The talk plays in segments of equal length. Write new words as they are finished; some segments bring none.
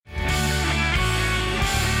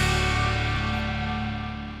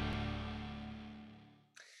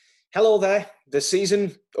Hello there. The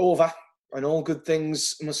season over, and all good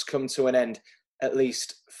things must come to an end, at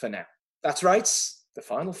least for now. That's right, the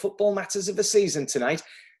final football matters of the season tonight.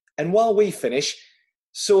 And while we finish,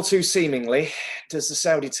 so too seemingly does the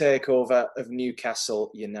Saudi takeover of Newcastle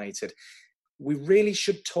United. We really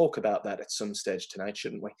should talk about that at some stage tonight,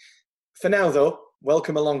 shouldn't we? For now, though,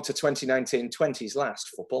 welcome along to 2019-20's last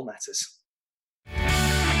Football Matters.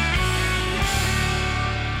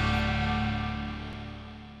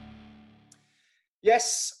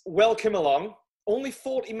 Yes, welcome along. Only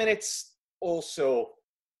 40 minutes or so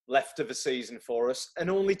left of the season for us, and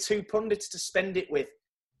only two pundits to spend it with.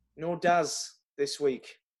 No Daz this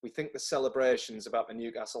week. We think the celebrations about the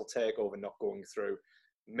Newcastle takeover not going through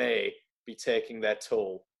may be taking their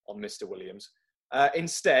toll on Mr. Williams.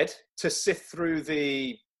 Instead, to sift through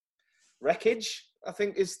the wreckage, I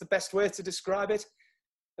think is the best way to describe it,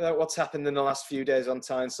 what's happened in the last few days on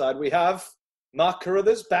Tyneside, we have Mark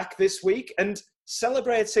Carruthers back this week and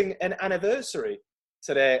celebrating an anniversary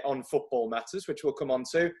today on Football Matters, which we'll come on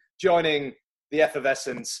to, joining the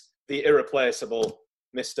effervescent, the irreplaceable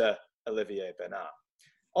Mr. Olivier Bernard.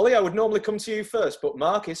 Ollie, I would normally come to you first, but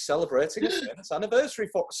Mark is celebrating its anniversary.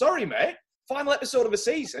 Sorry, mate. Final episode of the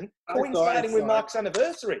season, coinciding with Mark's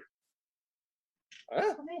anniversary.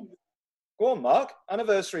 Huh? Go on, Mark.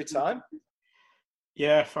 Anniversary time.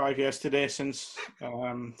 Yeah, 5 years today since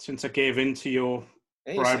I gave in to your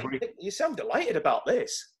bribery. You sound delighted about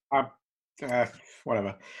this.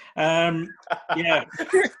 Whatever. Yeah.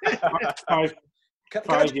 Can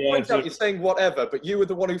I just point out you're saying whatever, but you were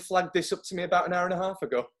the one who flagged this up to me about an hour and a half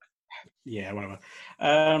ago. Yeah, whatever.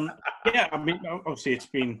 Yeah, I mean, obviously it's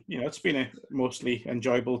been a mostly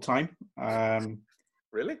enjoyable time.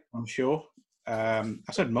 Really? I'm sure. I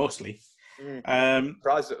said mostly.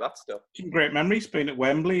 Surprised at that stuff. Some great memories being at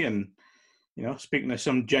Wembley and, speaking to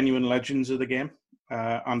some genuine legends of the game,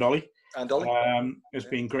 and Ollie. It's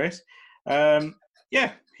been great.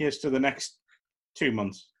 Yeah, here's to the next 2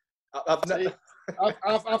 months. I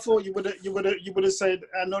thought you would have said,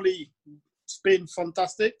 and Ollie, it's been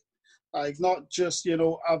fantastic. Like, not just,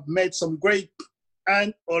 I've met some great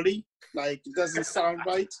and Ollie. Like, it doesn't sound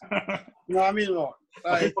right. You know what I mean? Or,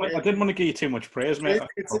 like, I didn't want to give you too much praise, mate.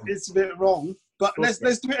 It's a bit wrong. But let's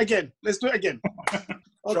do it again. Let's do it again. Okay.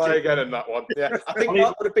 Try again in that one. Yeah, I think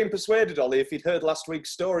Mark would have been persuaded, Ollie, if he'd heard last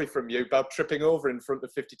week's story from you about tripping over in front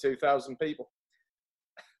of 52,000 people.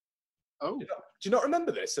 Oh. Do you not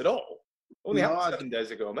remember this at all? Only happened 7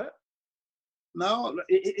 days ago, mate. No,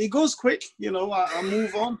 it goes quick. I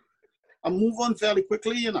move on. I move on fairly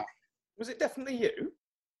quickly, Was it definitely you?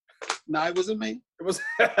 No, it wasn't me. It was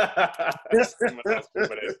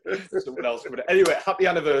someone else. Anyway, happy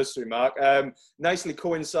anniversary, Mark. Nicely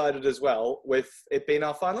coincided as well with it being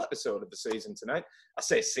our final episode of the season tonight. I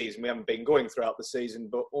say season, we haven't been going throughout the season,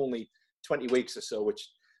 but only 20 weeks or so, which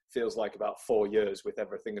feels like about 4 years with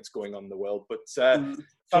everything that's going on in the world. But so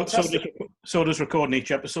does recording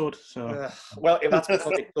each episode. So well, that's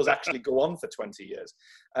because it does actually go on for 20 years.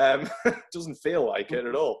 Doesn't feel like it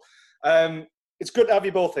at all. It's good to have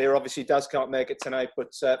you both here. Obviously, Daz can't make it tonight,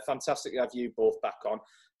 but fantastic to have you both back on.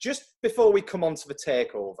 Just before we come on to the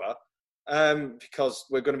takeover, because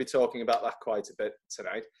we're going to be talking about that quite a bit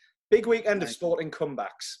tonight. Big weekend of sporting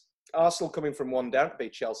comebacks. Arsenal coming from 1 down to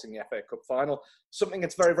beat Chelsea in the FA Cup final. Something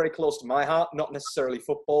that's very, very close to my heart. Not necessarily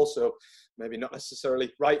football, so maybe not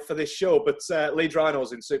necessarily right for this show, but Leeds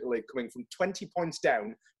Rhinos in Super League coming from 20 points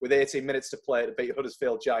down with 18 minutes to play to beat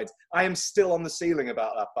Huddersfield Giants. I am still on the ceiling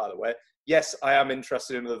about that, by the way. Yes, I am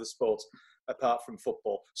interested in other sports apart from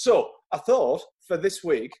football. So I thought for this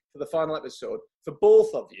week, for the final episode, for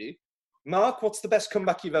both of you, Mark, what's the best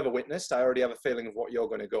comeback you've ever witnessed? I already have a feeling of what you're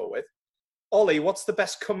going to go with. Ollie, what's the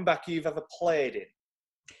best comeback you've ever played in?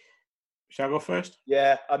 Shall I go first?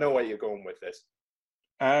 Yeah, I know where you're going with this.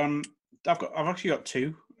 I've actually got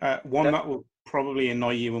two. One that will probably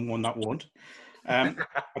annoy you and one that won't. I'd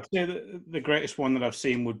say the greatest one that I've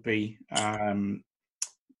seen would be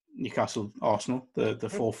Newcastle Arsenal, the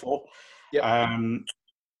 4-4. Yep.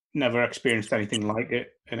 Never experienced anything like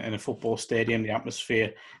it in a football stadium. The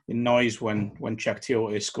atmosphere, the noise when Cheick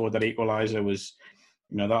Tioté scored that equaliser was,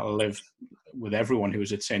 that'll live with everyone who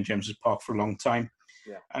was at St James's Park for a long time.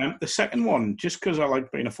 Yeah. The second one, just because I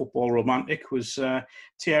like being a football romantic, was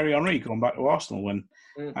Thierry Henry going back to Arsenal when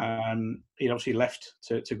he'd obviously left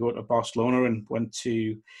to go to Barcelona and went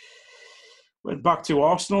back to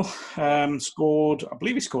Arsenal. Scored, I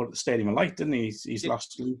believe he scored at the Stadium of Light, didn't he? His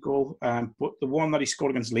last league goal. But the one that he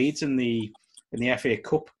scored against Leeds in the FA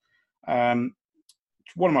Cup, one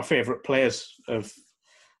of my favourite players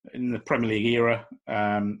in the Premier League era,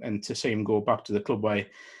 and to see him go back to the club where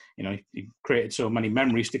he created so many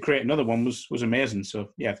memories. To create another one was amazing. So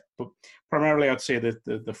yeah, but primarily I'd say the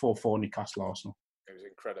 4-4 Newcastle Arsenal. It was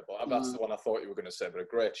incredible. That's the one I thought you were going to say, but a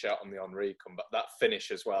great shout on the Henry comeback. That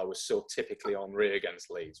finish as well was so typically Henry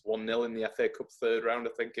against Leeds. 1-0 in the FA Cup third round,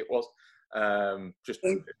 I think it was. Just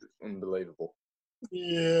unbelievable.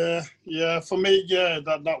 Yeah. For me,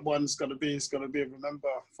 that one's gonna be remember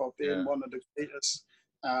for being one of the greatest.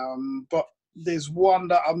 But there's one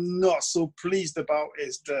that I'm not so pleased about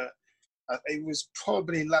is it was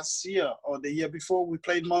probably last year or the year before we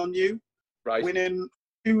played Man U, right, winning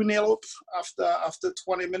 2-0 up after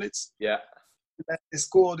 20 minutes. Yeah, they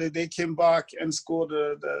scored. They came back and scored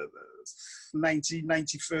the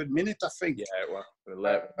 93rd minute, I think. Yeah, well,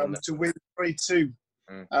 to win 3-2.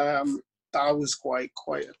 That was quite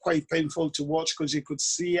painful to watch because you could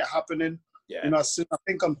see it happening. Yeah. I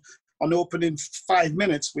think on opening 5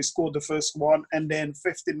 minutes we scored the first one, and then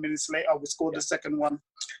 15 minutes later we scored the second one.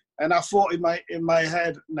 And I thought in my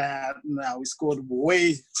head, nah, we scored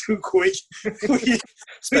way too quick,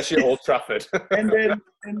 especially at Old Trafford. and then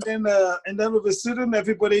all of a sudden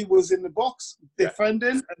everybody was in the box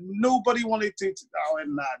defending, and nobody wanted to.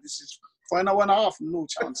 This is for an hour and a half, no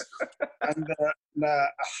chance. And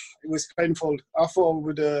it was painful. I thought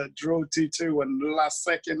we would draw 2-2, and the last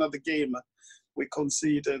second of the game we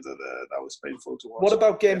conceded. That was painful to watch. What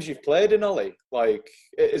about games you've played in, Ollie? Like,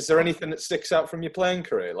 is there anything that sticks out from your playing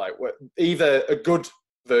career? Like, either a good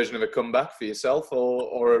version of a comeback for yourself,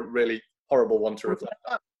 or a really horrible one to reflect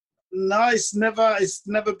on? No, it's never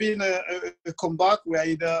been a comeback. We're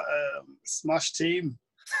either a smashed team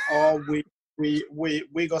or we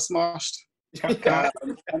got smashed. And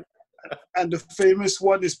the famous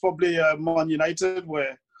one is probably Man United,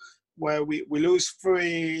 where we lose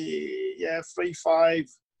 3-5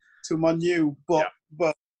 to Man U. But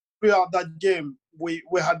throughout that game, we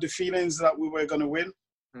had the feelings that we were going to win.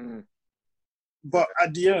 But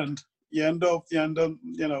at the end, you end up,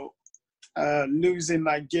 losing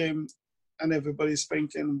that game, and everybody's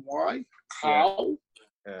thinking, why? How?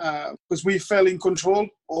 Because we fell in control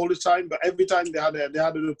all the time, but every time they had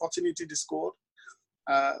an opportunity, they scored.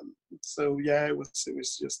 It was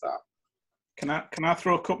just that. Can I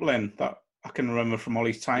throw a couple in that I can remember from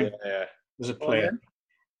Ollie's time as a player?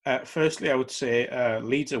 Firstly, I would say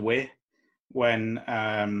Leeds away when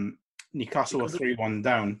Newcastle were 3-1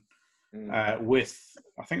 down with,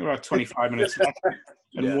 I think, about 25 minutes left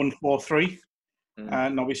and won 4-3.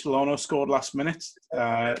 Nobby Solano scored last minute.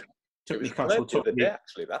 Took Newcastle top of the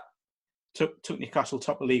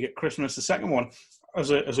league at Christmas. The second one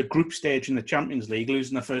as a group stage in the Champions League,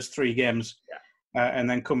 losing the first 3 games. And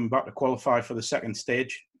then coming back to qualify for the second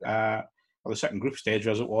stage, or the second group stage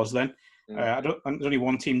as it was then. There's only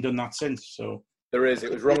one team done that since. So there is.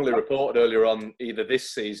 It was wrongly reported earlier on, either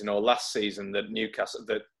this season or last season, that Newcastle,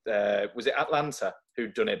 was it Atlanta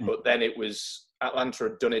who'd done it, but then it was Atlanta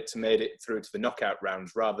had done it to made it through to the knockout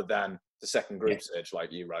rounds rather than the second group stage,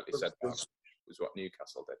 like you rightly said. That was what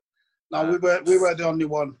Newcastle did. No, we were the only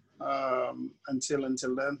one until then.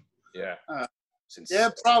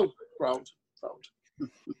 Proud.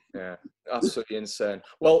 Yeah, absolutely insane.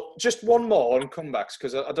 Well, just one more on comebacks,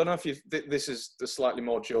 because I don't know if this is the slightly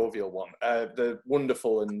more jovial one. The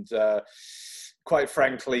wonderful and quite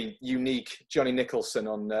frankly unique Johnny Nicholson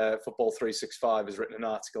on Football 365 has written an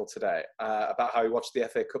article today about how he watched the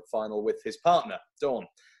FA Cup final with his partner, Dawn.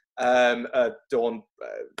 Dawn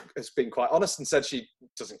has been quite honest and said she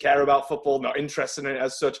doesn't care about football, not interested in it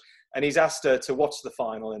as such, and he's asked her to watch the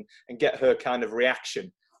final and get her kind of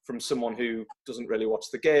reaction from someone who doesn't really watch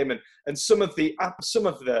the game, and some of the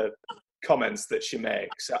comments that she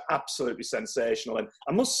makes are absolutely sensational, and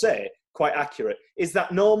I must say quite accurate. Is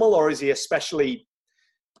that normal, or is he especially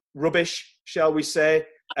rubbish, shall we say?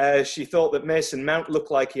 She thought that Mason Mount looked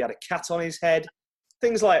like he had a cat on his head,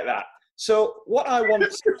 things like that. So what I want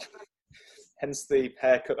to, hence the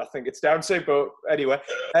haircut I think it's down to, but anyway,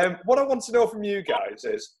 what I want to know from you guys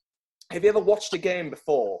is, have you ever watched a game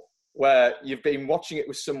before where you've been watching it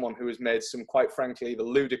with someone who has made some, quite frankly, either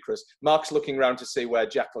ludicrous... Mark's looking around to see where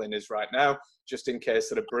Jacqueline is right now, just in case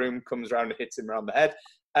that a broom comes around and hits him around the head.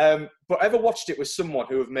 But ever watched it with someone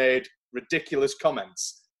who have made ridiculous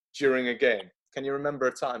comments during a game? Can you remember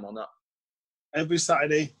a time or not? Every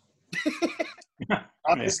Saturday.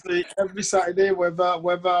 Honestly, every Saturday, whether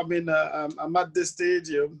I'm at the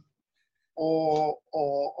stadium or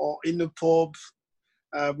in the pub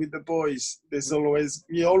with the boys,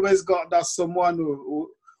 you always got that someone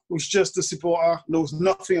who who's just a supporter, knows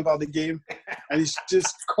nothing about the game, and he's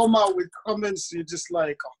just come out with comments. You're just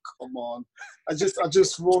like, oh, come on. I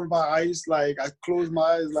just roll my eyes, like I close my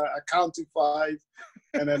eyes, like I count to 5,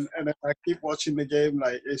 and then I keep watching the game.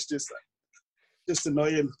 Like it's just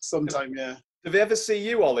annoying sometimes. Yeah. Do they ever see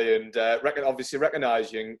you, Ollie, and obviously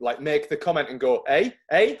recognise you, and like make the comment and go,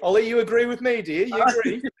 "Hey, Ollie, you agree with me? Do you? You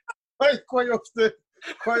agree?" Quite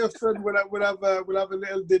often, we'll have a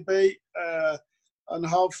little debate on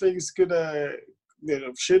how things should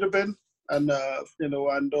have been, and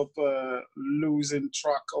end up losing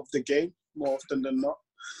track of the game more often than not.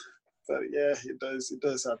 But yeah, it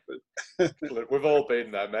does happen. We've all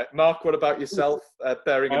been there, mate. Mark, what about yourself?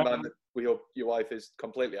 Bearing in mind that your wife is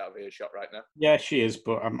completely out of earshot right now. Yeah, she is,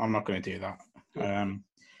 but I'm not going to do that.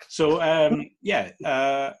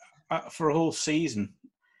 For a whole season,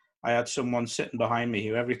 I had someone sitting behind me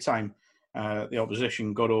who every time the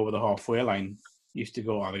opposition got over the halfway line used to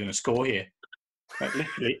go, "Are they going to score here?" Like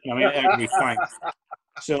literally, I mean, every time.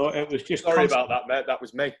 So it was just. Sorry about that, mate. That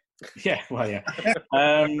was me. Yeah, well, yeah.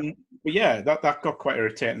 But yeah, that got quite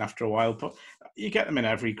irritating after a while. But you get them in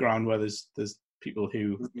every ground where there's people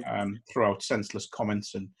who throw out senseless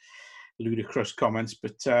comments and ludicrous comments.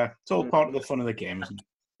 But it's all part of the fun of the game, isn't it?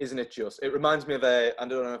 Isn't it just? It reminds me of I don't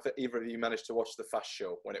know if either of you managed to watch the Fast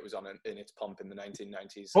Show when it was on in its pomp in the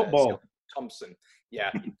 1990s. Football. Thompson, yeah,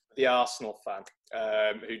 the Arsenal fan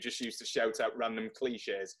who just used to shout out random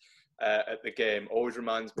cliches at the game. Always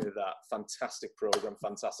reminds me of that. Fantastic programme,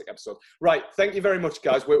 fantastic episode. Right, thank you very much,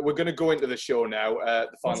 guys. We're going to go into the show now.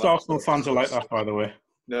 Most Arsenal fans are like that, by the way.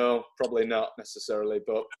 No, probably not necessarily,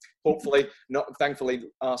 but hopefully not. Thankfully,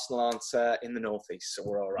 Arsenal aren't in the northeast, so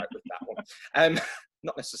we're all right with that one.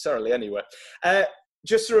 Not necessarily, anyway.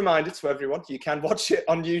 Just a reminder to everyone, you can watch it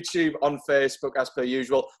on YouTube, on Facebook, as per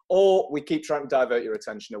usual, or we keep trying to divert your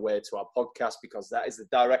attention away to our podcast because that is the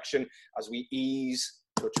direction as we ease,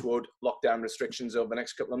 touch wood, lockdown restrictions over the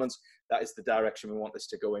next couple of months. That is the direction we want this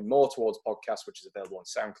to go in, more towards podcasts, which is available on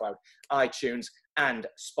SoundCloud, iTunes, and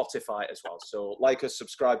Spotify as well. So like us,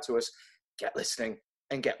 subscribe to us, get listening,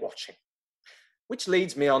 and get watching. Which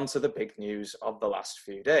leads me on to the big news of the last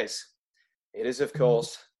few days. It is, of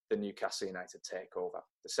course, the Newcastle United takeover.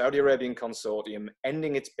 The Saudi Arabian consortium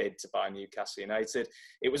ending its bid to buy Newcastle United.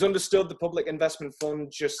 It was understood the Public Investment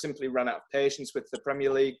Fund just simply ran out of patience with the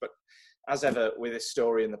Premier League, but as ever with this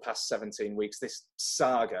story in the past 17 weeks, this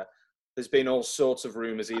saga, there's been all sorts of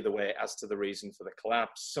rumours either way as to the reason for the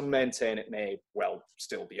collapse. Some maintain it may well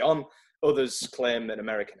still be on. Others claim that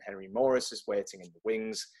American Henry Morris is waiting in the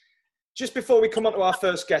wings. Just before we come on to our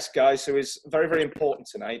first guest, guys, who is very, very important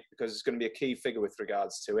tonight because it's going to be a key figure with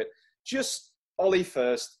regards to it. Just, Ollie,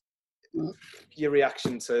 first, your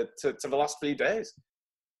reaction to the last few days.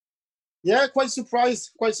 Yeah, quite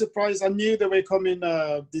surprised. I knew they were coming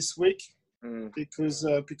this week because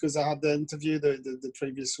I had the interview the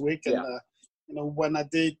previous week. And, when I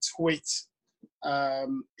did tweet,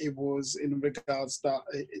 it was in regards that,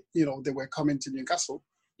 they were coming to Newcastle.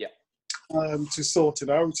 To sort it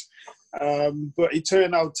out, but it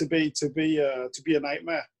turned out to be a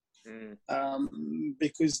nightmare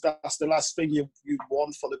because that's the last thing you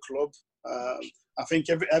want for the club. I think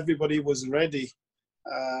everybody was ready,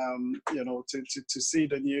 to see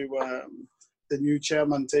the new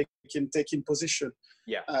chairman taking position.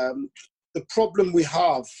 Yeah. The problem we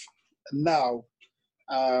have now,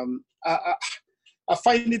 I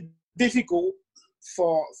find it difficult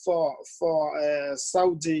for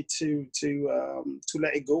Saudi to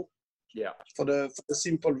let it go. Yeah. For the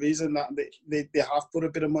simple reason that they have put a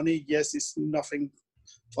bit of money. Yes, it's nothing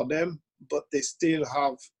for them, but they still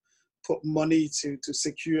have put money to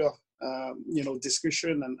secure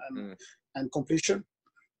discussion and completion.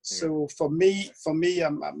 So for me,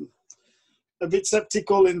 I'm a bit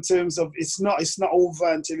skeptical in terms of it's not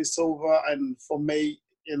over until it's over. And for me,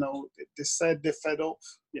 they said they're fed up.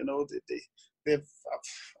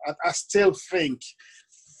 I still think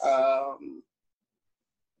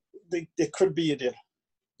there could be a deal.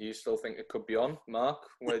 You still think it could be on, Mark?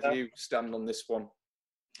 Where do you stand on this one?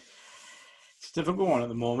 It's a difficult one at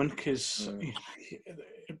the moment because,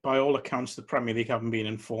 by all accounts, the Premier League haven't been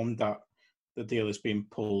informed that the deal has been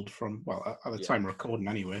pulled from, well, at the time of recording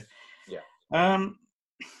anyway. Yeah.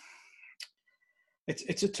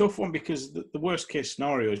 It's a tough one because the worst case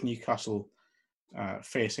scenario is Newcastle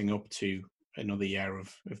facing up to another year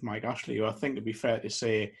of Mike Ashley, who I think, to be fair to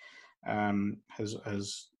say,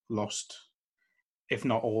 has lost, if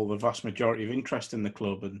not all, the vast majority of interest in the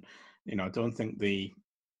club. And I don't think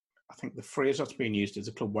I think the phrase that's being used is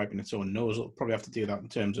the club wiping its own nose. It'll probably have to do that in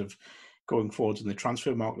terms of going forwards in the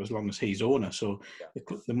transfer market as long as he's owner. So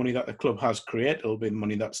the money that the club has created will be the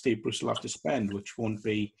money that Steve Bruce will have to spend, which won't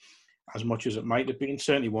be as much as it might have been.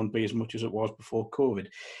 Certainly won't be as much as it was before COVID.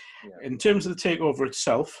 Yeah. In terms of the takeover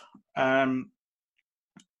itself,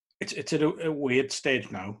 it's at a weird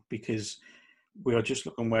stage now because we are just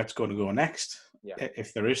looking where it's going to go next. Yeah.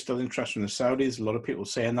 If there is still interest from the Saudis, a lot of people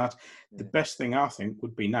saying that. The best thing I think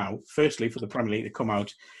would be now, firstly, for the Premier League to come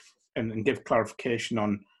out and give clarification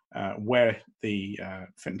on where the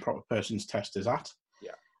fit and proper persons test is at.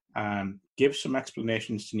 Yeah. Give some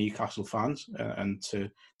explanations to Newcastle fans and to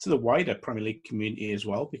the wider Premier League community as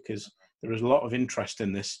well, because there is a lot of interest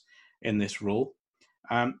in this role.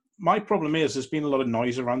 My problem is there's been a lot of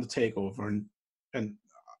noise around the takeover, and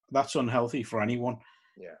that's unhealthy for anyone.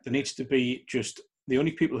 Yeah. There needs to be just the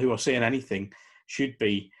only people who are saying anything should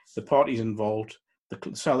be the parties involved, the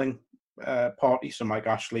selling party, so Mike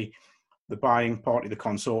Ashley, the buying party, the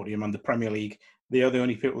consortium, and the Premier League. They are the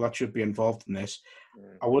only people that should be involved in this.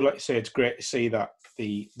 I would like to say it's great to see that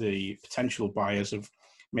the potential buyers have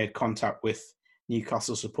made contact with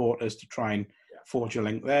Newcastle supporters to try and forge a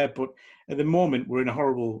link there. But at the moment, we're in a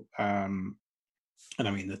horrible, and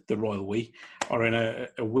I mean the royal we, are in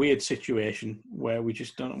a weird situation where we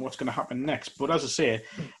just don't know what's going to happen next. But as I say,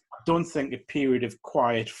 I don't think a period of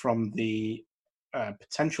quiet from the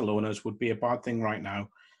potential owners would be a bad thing right now.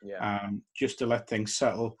 Yeah. Just to let things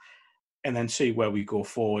settle and then see where we go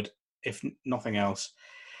forward. If nothing else,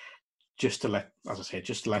 just to let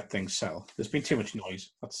things settle. There's been too much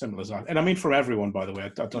noise. That's simple as that. And I mean from everyone, by the way. I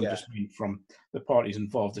don't just mean from the parties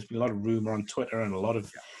involved. There's been a lot of rumour on Twitter and a lot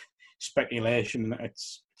of speculation.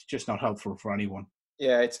 It's just not helpful for anyone.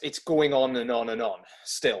 Yeah, it's going on and on and on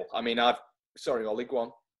still. I mean, sorry, Ollie, go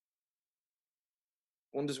on.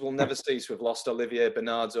 Wonders will never cease. We've lost Olivier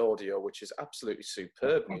Bernard's audio, which is absolutely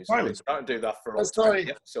superb music. It's trying to do that for all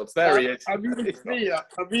 20 episodes. There he is. I really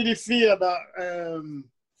fear that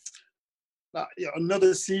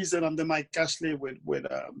another season under Mike Ashley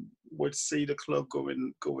would see the club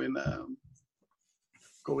going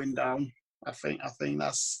down. I think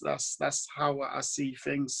that's how I see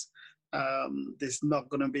things. There's not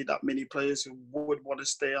going to be that many players who would want to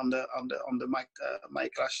stay under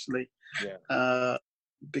Mike Ashley. Yeah.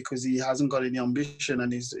 Because he hasn't got any ambition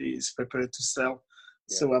and he's prepared to sell.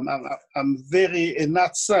 Yeah. So I'm very, in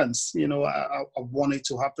that sense, I want it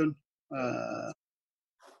to happen.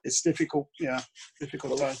 It's difficult,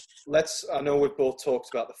 difficult time. I know we've both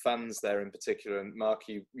talked about the fans there in particular, and Mark,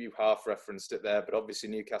 you half referenced it there, but obviously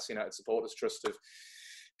Newcastle United Supporters Trust have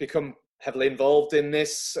become heavily involved in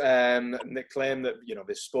this. And they claim that,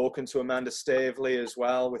 they've spoken to Amanda Staveley as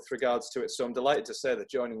well with regards to it. So I'm delighted to say that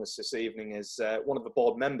joining us this evening is one of the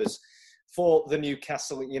board members for the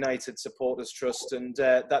Newcastle United Supporters Trust, and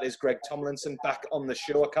that is Greg Tomlinson, back on the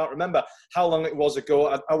show. I can't remember how long it was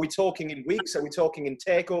ago. Are we talking in weeks? Are we talking in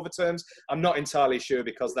takeover terms? I'm not entirely sure,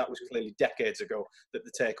 because that was clearly decades ago that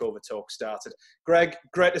the takeover talk started. Greg,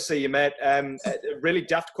 great to see you, mate. A really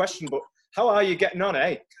daft question, but how are you getting on,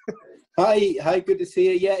 eh? Hi, good to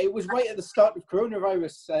see you. Yeah, it was right at the start of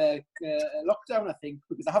coronavirus lockdown, I think,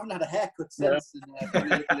 because I haven't had a haircut since. Yeah.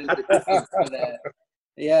 And, a little bit different, but,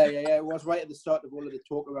 yeah. It was right at the start of all of the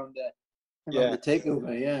talk around the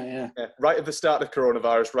takeover. Yeah. Right at the start of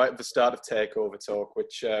coronavirus, right at the start of takeover talk,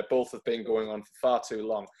 which both have been going on for far too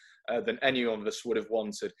long than any of us would have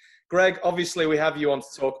wanted. Greg, obviously we have you on to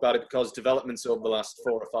talk about it because developments over the last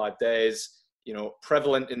 4 or 5 days,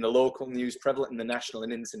 prevalent in the local news, prevalent in the national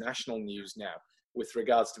and international news now with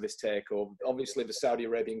regards to this takeover. Obviously the Saudi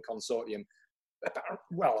Arabian consortium,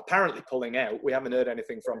 apparently pulling out. We haven't heard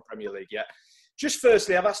anything from Premier League yet. Just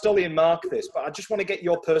firstly, I've asked Ollie and Mark this, but I just want to get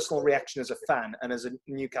your personal reaction as a fan and as a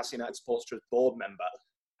Newcastle United Sports Trust board member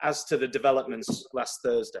as to the developments last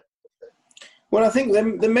Thursday. Well, I think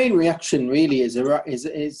the main reaction really is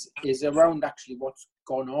around actually what's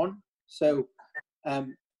gone on. So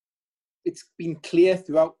it's been clear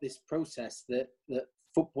throughout this process that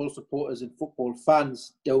football supporters and football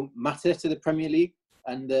fans don't matter to the Premier League,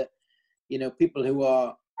 and that people who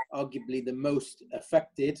are arguably the most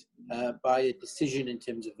affected by a decision in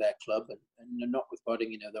terms of their club, and not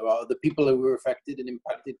withholding, there are other people who were affected and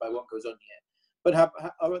impacted by what goes on here, but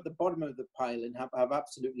are at the bottom of the pile and have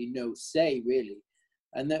absolutely no say really.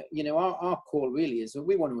 And that our call really is that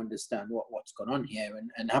we want to understand what's gone on here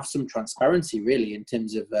and have some transparency really in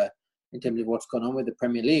terms of what's gone on with the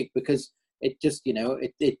Premier League, because it just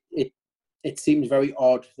it seems very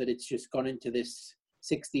odd that it's just gone into this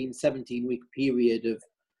 16-17 week period of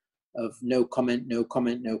no comment,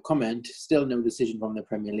 still no decision from the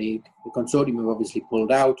Premier League. The consortium have obviously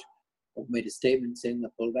pulled out. or made a statement saying they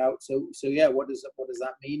pulled out. So yeah, what does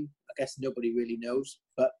that mean? I guess nobody really knows.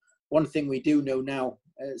 But one thing we do know now,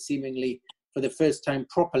 seemingly for the first time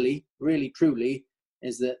properly, really truly,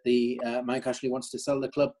 is that the Mike Ashley wants to sell the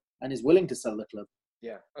club and is willing to sell the club.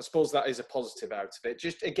 Yeah, I suppose that is a positive out of it.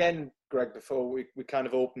 Just again, Greg, before we kind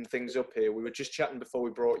of open things up here, we were just chatting before we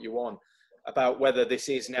brought you on about whether this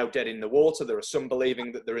is now dead in the water. There are some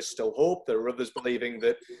believing that there is still hope. There are others believing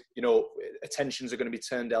that, attentions are going to be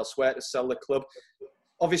turned elsewhere to sell the club.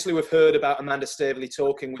 Obviously, we've heard about Amanda Staveley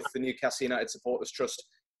talking with the Newcastle United Supporters Trust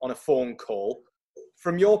on a phone call.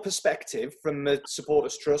 From your perspective, from the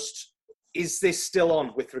Supporters Trust, is this still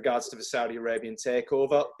on with regards to the Saudi Arabian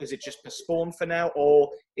takeover? Is it just postponed for now, or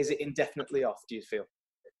is it indefinitely off, do you feel?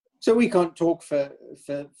 So we can't talk for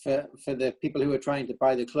the people who are trying to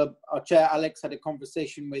buy the club. Our chair, Alex, had a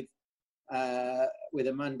conversation with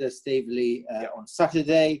Amanda Staveley on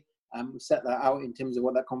Saturday. We set that out in terms of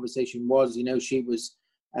what that conversation was. She was,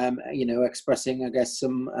 expressing, I guess,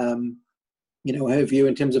 some, her view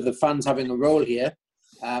in terms of the fans having a role here.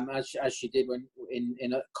 As she did when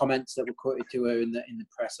in comments that were quoted to her in the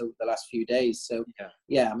press over the last few days. So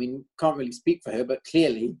I mean, can't really speak for her, but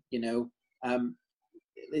clearly,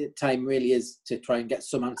 the time really is to try and get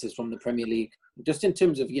some answers from the Premier League, just in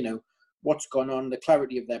terms of what's gone on, the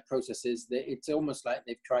clarity of their processes. That it's almost like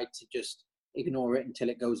they've tried to just ignore it until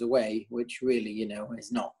it goes away, which really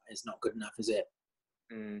is not good enough, is it?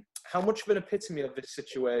 How much of an epitome of this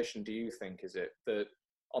situation do you think is it that?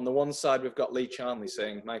 On the one side, we've got Lee Charnley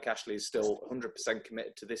saying Mike Ashley is still 100%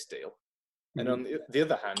 committed to this deal. And on the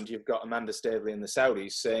other hand, you've got Amanda Staveley and the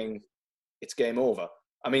Saudis saying it's game over.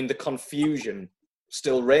 I mean, the confusion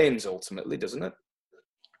still reigns ultimately, doesn't it?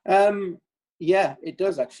 Yeah, it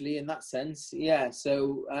does actually in that sense. Yeah.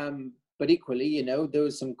 So, but equally, there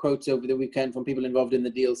was some quotes over the weekend from people involved in the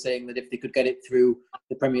deal saying that if they could get it through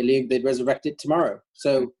the Premier League, they'd resurrect it tomorrow.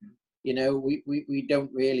 So, we don't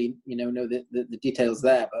really, know the details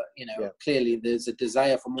there, but, clearly there's a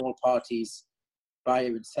desire from all parties, buyer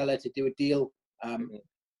and seller, to do a deal, and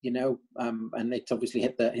it's obviously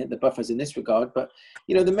hit the buffers in this regard. But,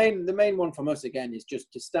 the main one from us, again, is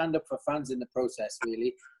just to stand up for fans in the process,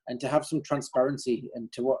 really, and to have some transparency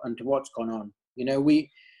into what's gone on.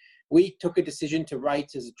 We took a decision to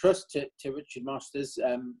write as a trust to Richard Masters,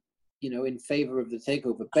 in favour of the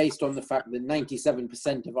takeover, based on the fact that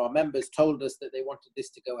 97% of our members told us that they wanted this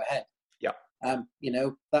to go ahead. Yeah.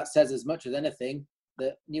 That says as much as anything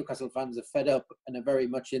that Newcastle fans are fed up and are very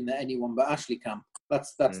much in the anyone but Ashley camp.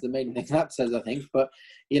 That's the main thing that says, I think. But,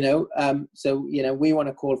 we want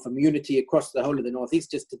to call for unity across the whole of the North East,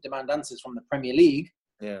 just to demand answers from the Premier League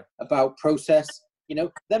about process.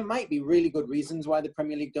 There might be really good reasons why the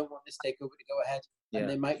Premier League don't want this takeover to go ahead, and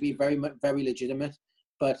they might be very legitimate.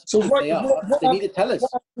 But so they need to tell us.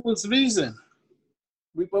 What was the reason?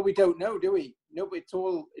 We don't know, do we? No, but it's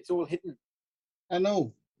all hidden. I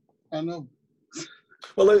know.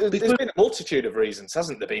 Well, there's been a multitude of reasons,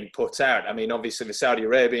 hasn't there, been put out? I mean, obviously the Saudi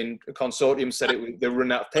Arabian consortium said they're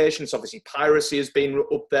running out of patience. Obviously, piracy has been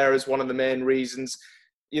up there as one of the main reasons.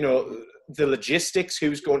 The logistics,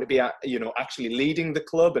 who's going to be, actually leading the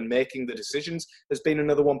club and making the decisions, has been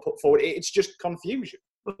another one put forward. It's just confusion.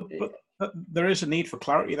 But there is a need for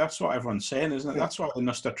clarity. That's what everyone's saying, isn't it? That's why they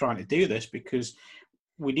must are trying to do this, because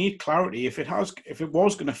we need clarity. If it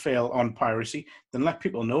was going to fail on piracy, then let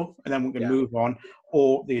people know, and then we can move on,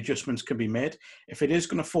 or the adjustments can be made. If it is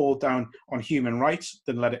going to fall down on human rights,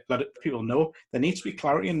 then let people know. There needs to be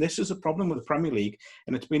clarity, and this is a problem with the Premier League,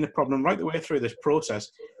 and it's been a problem right the way through this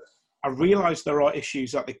process. I realise there are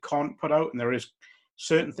issues that they can't put out, and there is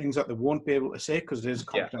certain things that they won't be able to say because it is a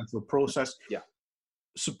confidential process. Yeah.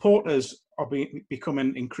 Supporters are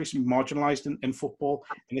becoming increasingly marginalised in football,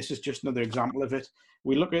 and this is just another example of it.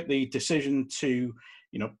 We look at the decision to,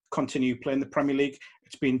 continue playing the Premier League.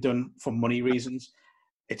 It's been done for money reasons.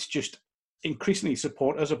 It's just increasingly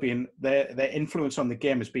supporters are being their influence on the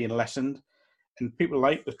game is being lessened, and people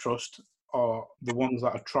like the trust are the ones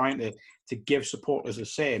that are trying to give supporters a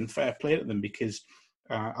say and fair play to them, because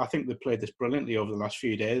I think they played this brilliantly over the last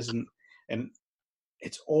few days, and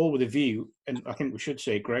it's all with a view, and I think we should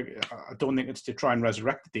say, Greg, I don't think it's to try and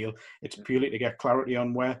resurrect the deal. It's purely to get clarity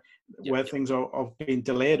on where things are being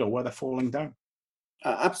delayed or where they're falling down.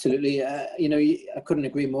 Absolutely. I couldn't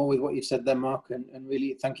agree more with what you said there, Mark, and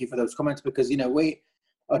really thank you for those comments, because, we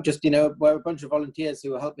are just, we're a bunch of volunteers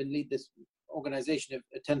who are helping lead this organisation of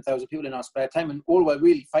 10,000 people in our spare time, and all we're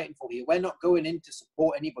really fighting for here, we're not going in to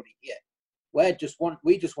support anybody here. We just want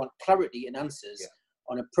clarity and answers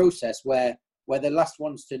on a process where the last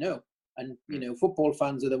ones to know. And, football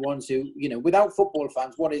fans are the ones who, without football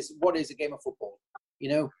fans, what is a game of football?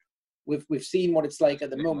 we've seen what it's like at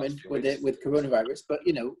the moment with coronavirus, but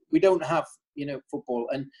we don't have football,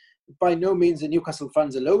 and by no means are Newcastle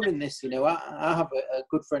fans alone in this. I have a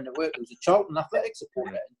good friend at work who's a Charlton Athletic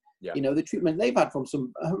supporter. Yeah. The treatment they've had from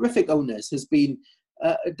some horrific owners has been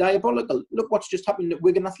diabolical. Look what's just happened at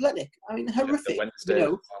Wigan Athletic. I mean, horrific.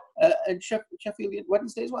 And Sheffield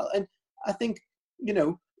Wednesday as well. And I think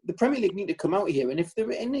the Premier League need to come out here, and if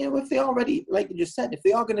they are ready, like you just said, if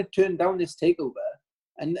they are going to turn down this takeover,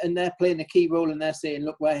 and they're playing a key role, and they're saying,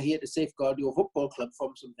 look, we're here to safeguard your football club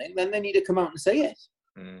from something, then they need to come out and say it.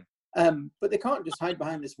 But they can't just hide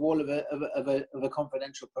behind this wall of a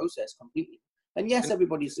confidential process completely. And yes,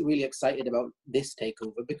 everybody's really excited about this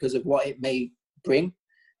takeover because of what it may bring,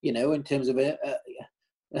 in terms of the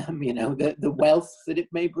wealth that it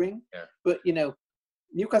may bring. Yeah. But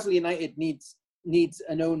Newcastle United needs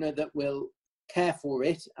an owner that will care for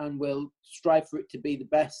it and will strive for it to be the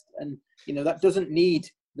best. And that doesn't need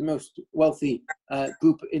the most wealthy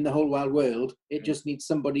group in the whole wide world. It just needs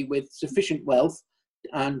somebody with sufficient wealth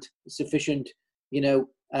and sufficient,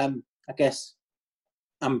 I guess,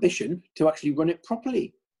 ambition to actually run it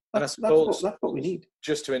properly. That's what we need.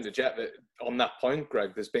 Just to interject on that point,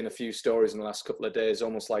 Greg, there's been a few stories in the last couple of days,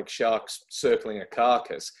 almost like sharks circling a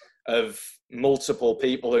carcass, of multiple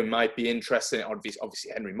people who might be interested in it.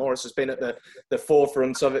 Obviously, Henry Morris has been at the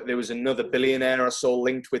forefront of it. There was another billionaire I saw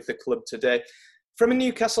linked with the club today. From a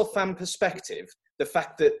Newcastle fan perspective, the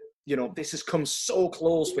fact that this has come so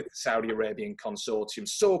close with the Saudi Arabian consortium,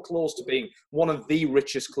 so close to being one of the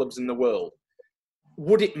richest clubs in the world,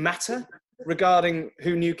 would it matter regarding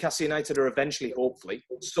who Newcastle United are eventually, hopefully,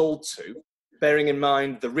 sold to, bearing in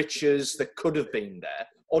mind the riches that could have been there?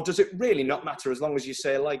 Or does it really not matter as long as you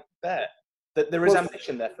say, like, that there is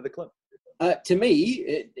ambition there for the club? To me,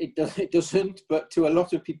 it doesn't, but to a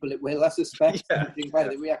lot of people it will, I suspect, judging by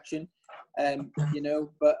the reaction. I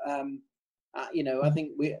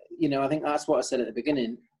think that's what I said at the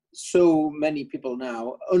beginning. So many people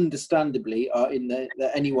now, understandably, are in the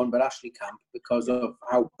anyone but Ashley camp because of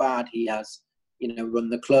how bad he has, run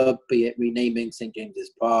the club, be it renaming St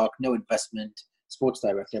James's Park, no investment, sports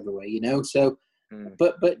director everywhere, So,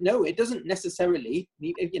 but no, it doesn't necessarily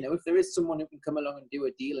need. If there is someone who can come along and do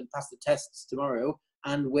a deal and pass the tests tomorrow,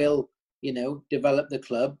 and will, develop the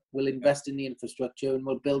club, will invest in the infrastructure, and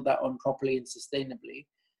will build that on properly and sustainably,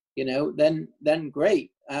 then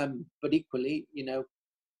great. But equally,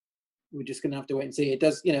 we're just going to have to wait and see. It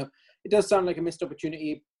does sound like a missed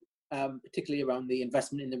opportunity, particularly around the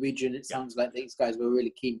investment in the region. It sounds like these guys were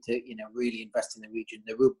really keen to, really invest in the region.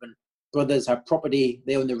 The Reuben brothers have property.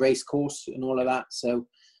 They own the race course and all of that. So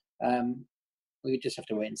we just have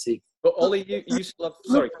to wait and see. But Ollie, you still have...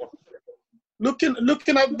 Sorry.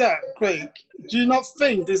 Looking at that, Craig, do you not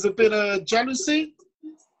think there's a bit of jealousy?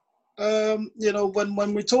 When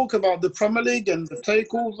we talk about the Premier League and the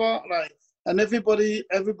takeover, and everybody,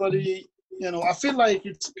 I feel like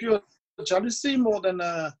it's pure jealousy more than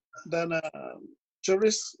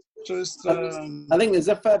tourist. I think there's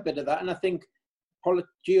a fair bit of that, and I think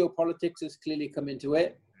geopolitics has clearly come into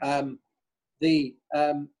it. Being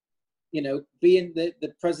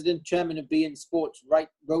the president, chairman of beIN Sports,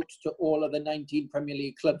 wrote to all of the 19 Premier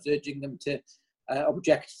League clubs urging them to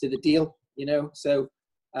object to the deal. So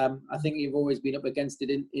I think you've always been up against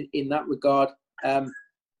it in that regard.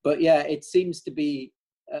 But yeah, it seems to be,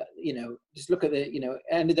 just look at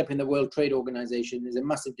ended up in the World Trade Organization. There's a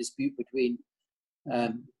massive dispute between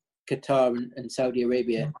Qatar and Saudi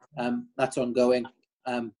Arabia. That's ongoing.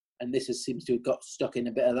 And this seems to have got stuck in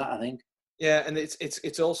a bit of that, I think. Yeah, and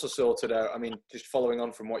it's also sorted out. I mean, just following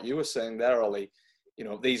on from what you were saying there, Ollie,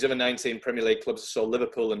 these other 19 Premier League clubs, so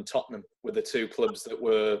Liverpool and Tottenham were the two clubs that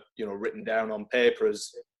were, written down on paper as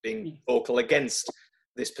being vocal against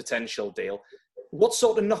this potential deal. What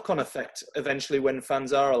sort of knock-on effect eventually when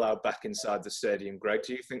fans are allowed back inside the stadium, Greg,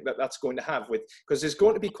 do you think that that's going to have? Because there's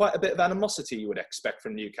going to be quite a bit of animosity you would expect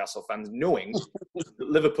from Newcastle fans, knowing that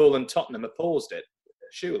Liverpool and Tottenham opposed it,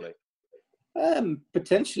 surely.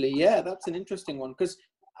 Potentially, yeah, that's an interesting one, because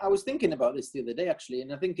I was thinking about this the other day, actually,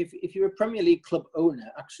 and I think if you're a Premier League club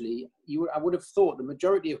owner, actually, I would have thought the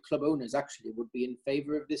majority of club owners actually would be in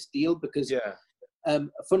favour of this deal, because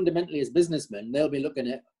fundamentally as businessmen, they'll be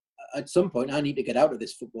looking at some point, I need to get out of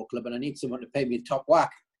this football club and I need someone to pay me top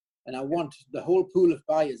whack, and I want the whole pool of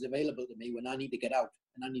buyers available to me when I need to get out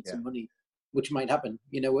and I need some money, which might happen.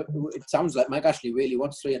 It sounds like Mike Ashley really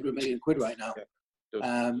wants 300 million quid right now.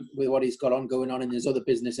 With what he's got going on in his other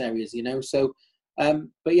business areas, So,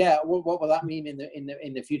 but yeah, what will that mean in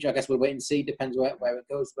the future? I guess we'll wait and see. Depends where it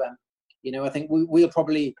goes. But I think we'll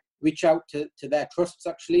probably reach out to their trusts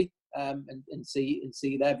actually, and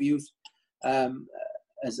see their views.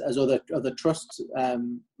 as other trusts,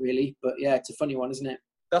 really. But yeah, it's a funny one, isn't it?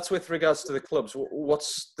 That's with regards to the clubs.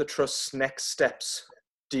 What's the trust's next steps,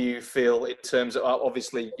 do you feel, in terms of,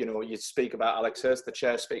 obviously, you speak about Alex Hurst, the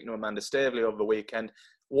chair, speaking to Amanda Staveley over the weekend.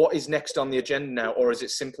 What is next on the agenda now? Or is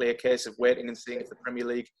it simply a case of waiting and seeing if the Premier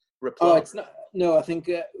League reply? Oh, it's not. No, I think,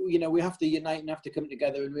 we have to unite and have to come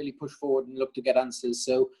together and really push forward and look to get answers.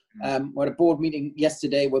 So we had a board meeting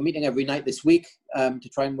yesterday. We're meeting every night this week to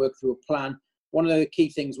try and work through a plan. One of the key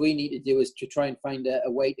things we need to do is to try and find a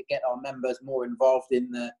way to get our members more involved in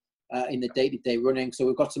the day-to-day running. So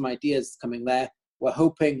we've got some ideas coming there. We're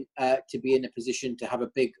hoping to be in a position to have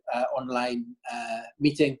a big online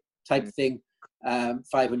meeting type thing,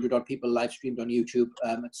 500 odd people live streamed on YouTube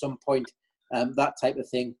at some point, that type of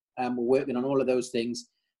thing. We're working on all of those things,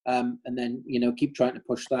 and then keep trying to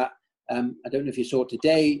push that. I don't know if you saw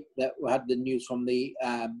today that we had the news from the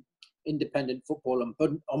Independent Football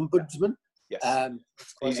Ombudsman. Yes,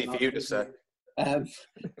 easy for you to say.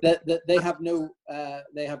 That they have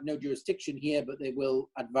no jurisdiction here, but they will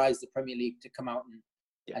advise the Premier League to come out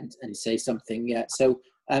and say something. Yeah. So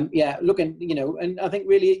looking, and I think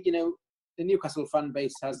really, the Newcastle fan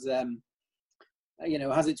base has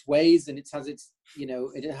has its ways, and it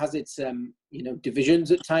has its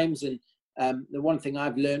divisions at times. And the one thing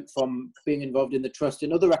I've learned from being involved in the trust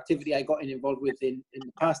and other activity I got involved with in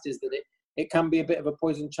the past is that it can be a bit of a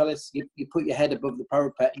poison chalice. You put your head above the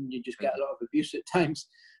parapet and you just get a lot of abuse at times.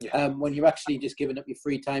 When you're actually just giving up your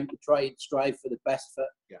free time to try and strive for the best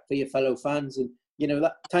for your fellow fans. And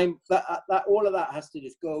that time that all of that has to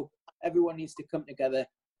just go. Everyone needs to come together.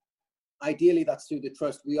 Ideally, that's through the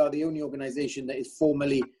trust. We are the only organisation that is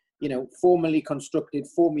formally constructed,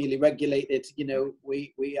 formally regulated.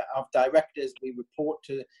 We have directors. We report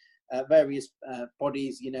to various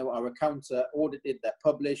bodies. Our accounts are audited. They're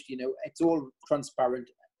published. It's all transparent.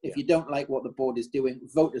 If you don't like what the board is doing,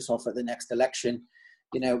 vote us off at the next election.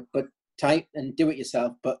 But tight and do it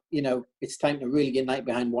yourself. But it's time to really unite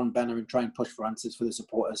behind one banner and try and push for answers for the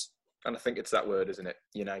supporters. And I think it's that word, isn't it?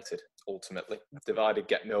 United, ultimately. Divided,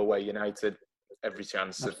 get nowhere. United, every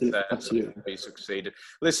chance of be succeeded.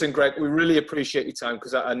 Listen, Greg, we really appreciate your time,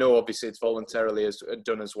 because I know obviously it's voluntarily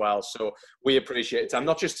done as well. So we appreciate your time,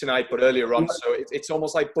 not just tonight, but earlier on. So it's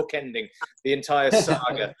almost like bookending the entire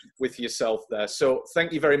saga with yourself there. So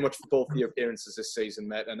thank you very much for both of your appearances this season,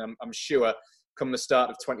 mate. And I'm sure come the start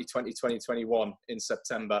of 2020-2021 in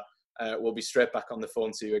September, we'll be straight back on the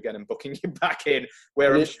phone to you again and booking you back in,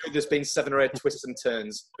 where I'm sure there's been 7 or 8 twists and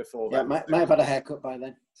turns before that. Might have had a haircut by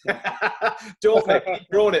then. So. Don't make keep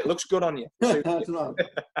growing it. Looks good on you.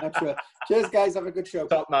 That's sure. Cheers, guys. Have a good show.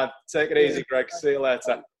 Top man. Take it easy, Greg. See you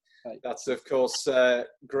later. Bye. That's, of course,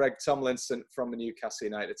 Greg Tomlinson from the Newcastle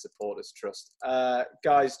United Supporters Trust.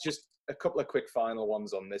 Guys, just a couple of quick final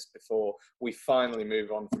ones on this before we finally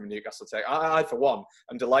move on from Newcastle Tech. I, for one,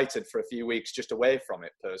 am delighted for a few weeks just away from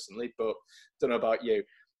it personally, but don't know about you.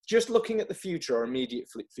 Just looking at the future or immediate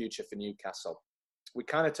future for Newcastle, we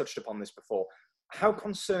kind of touched upon this before. How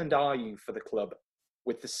concerned are you for the club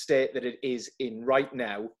with the state that it is in right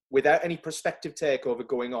now, without any prospective takeover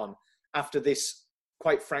going on after this,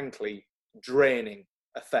 quite frankly, draining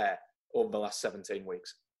affair over the last 17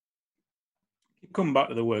 weeks? Come back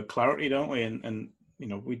to the word clarity, don't we? And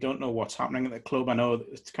we don't know what's happening at the club. I know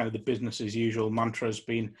it's kind of the business as usual mantra has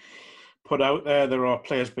been put out there. There are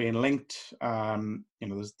players being linked.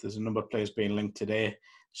 There's a number of players being linked today.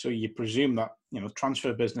 So you presume that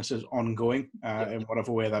transfer business is ongoing in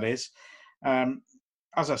whatever way that is.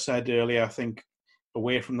 As I said earlier, I think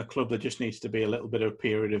away from the club there just needs to be a little bit of a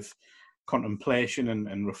period of contemplation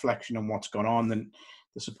and reflection on what's gone on. And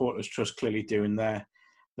the Supporters Trust clearly doing their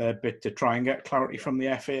bit to try and get clarity from the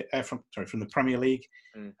from the Premier League.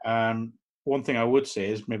 One thing I would say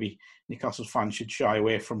is maybe Newcastle fans should shy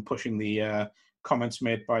away from pushing the comments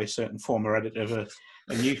made by a certain former editor of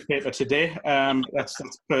a newspaper today. That's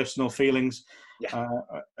personal feelings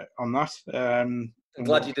on that. I'm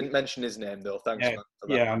glad you didn't mention his name, though. Thanks for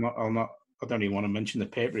that. Yeah, I don't even want to mention the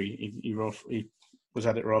paper he wrote. He was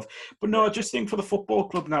editor of. But no, I just think for the football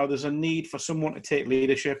club now, there's a need for someone to take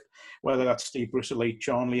leadership, whether that's Steve Bruce or Lee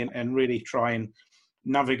Charnley, and really try and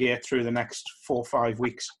navigate through the next 4 or 5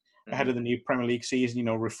 weeks ahead of the new Premier League season,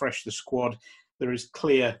 refresh the squad. There is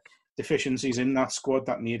clear deficiencies in that squad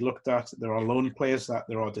that need looked at. There are loan players that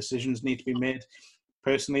there are decisions need to be made.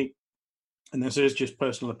 Personally, and this is just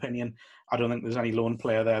personal opinion, I don't think there's any loan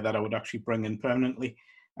player there that I would actually bring in permanently.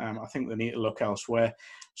 I think they need to look elsewhere.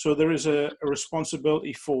 So there is a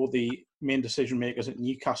responsibility for the main decision makers at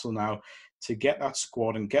Newcastle now to get that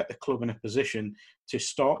squad and get the club in a position to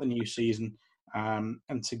start the new season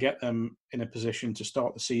and to get them in a position to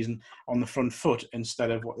start the season on the front foot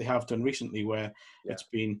instead of what they have done recently, where it's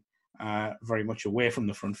been very much away from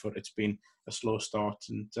the front foot. It's been a slow start,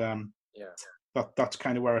 and that's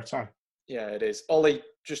kind of where it's at. Yeah, it is. Ollie,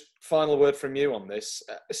 just final word from you on this.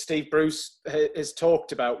 Steve Bruce has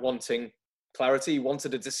talked about wanting clarity. He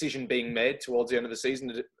wanted a decision being made towards the end of the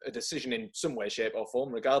season. A decision in some way, shape or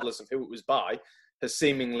form, regardless of who it was by, has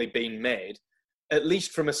seemingly been made. At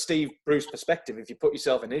least from a Steve Bruce perspective, if you put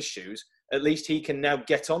yourself in his shoes, at least he can now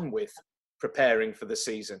get on with preparing for the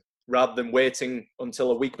season rather than waiting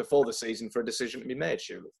until a week before the season for a decision to be made,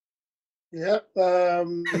 Shuley. Yeah.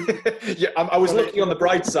 I was looking on the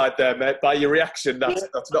bright side there, mate. By your reaction, that's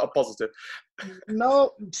not a positive.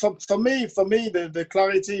 No, for me, the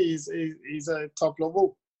clarity is a top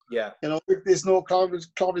level. Yeah. If there's no clarity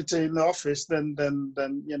in the office, then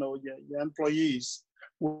your employees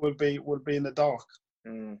will be in the dark.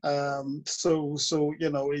 So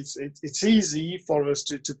it's easy for us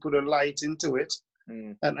to put a light into it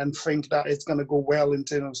and think that it's going to go well in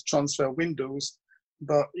terms of transfer windows.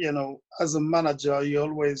 But as a manager, you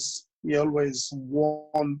always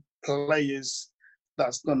want players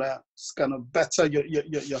that's gonna better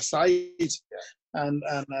your side. And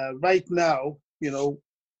right now,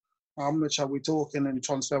 how much are we talking in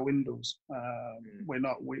transfer windows?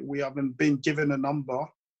 We haven't been given a number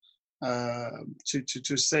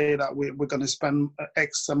to say that we're going to spend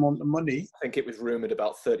X amount of money. I think it was rumoured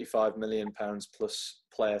about £35 million plus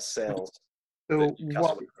player sales. So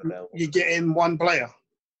what, you get in one player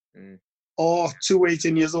or 2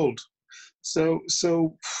 18 years old. So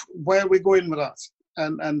where are we going with that?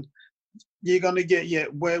 And you're going to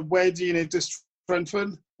get, where do you need to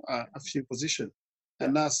strengthen? A few positions.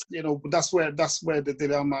 And that's where the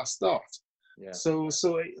dilemma starts. Yeah. So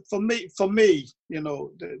for me,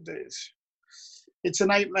 it's a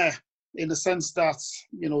nightmare in the sense that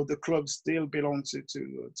the club still belongs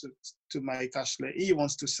to Mike Ashley. He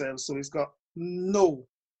wants to sell, so he's got no,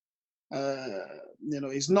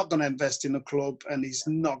 he's not going to invest in the club, and he's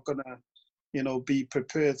not going to, be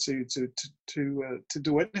prepared to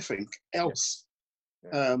do anything else.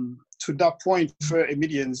 Yeah. To that point, 30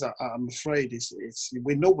 millions, I'm afraid,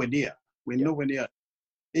 we're nowhere near. Nowhere near.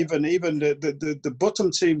 Even the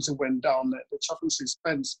bottom teams who went down, the Champions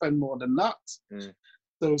League spend more than that.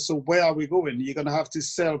 So where are we going? You're going to have to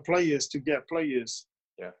sell players to get players.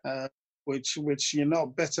 Yeah. Which you're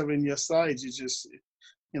not better in your side. You just,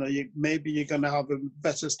 maybe you're going to have a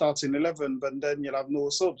better starting 11, but then you'll have no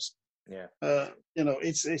subs. Yeah.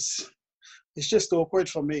 It's just awkward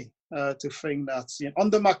for me to think that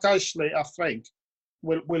under McAshley, I think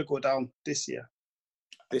we'll go down this year.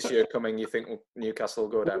 This year coming, you think Newcastle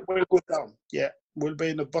will go down? We'll go down. Yeah, we'll be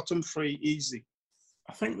in the bottom three easy.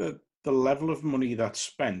 I think that the level of money that's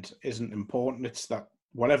spent isn't important. It's that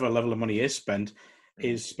whatever level of money is spent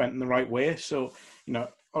in the right way. So,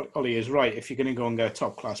 Ollie is right. If you're going to go and get a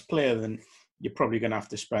top-class player, then you're probably going to have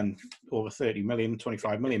to spend over 30 million,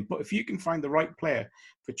 25 million. But if you can find the right player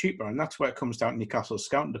for cheaper, and that's where it comes down to Newcastle's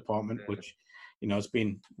scouting department, which, has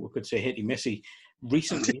been, we could say, hitty-missy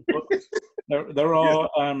recently. But there are,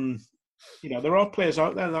 there are players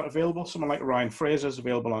out there that are available. Someone like Ryan Fraser is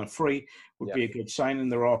available on a free, would be a good signing.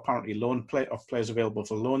 There are apparently players available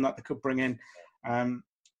for loan that they could bring in.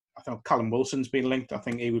 I think Callum Wilson's been linked. I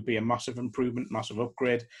think he would be a massive improvement, massive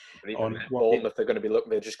upgrade. On Bournemouth, they're going to be looking.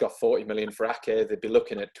 They just got 40 million for Ake. They'd be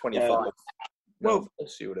looking at 25. Well,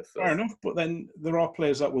 fair enough. But then there are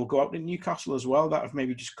players that will go out in Newcastle as well that have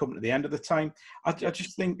maybe just come to the end of the time. I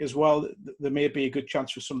just think as well that there may be a good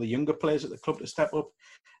chance for some of the younger players at the club to step up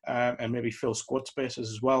and maybe fill squad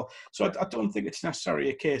spaces as well. So I don't think it's necessarily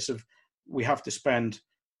a case of we have to spend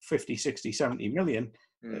 50, 60, 70 million.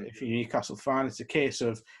 If you're a Newcastle fan, it's a case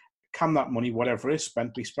of can that money, whatever is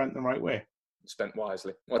spent, be spent the right way? Spent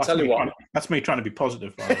wisely. Well, I'll tell you what. That's me trying to be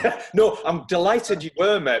positive. No, I'm delighted you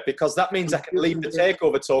were, mate, because that means I can leave the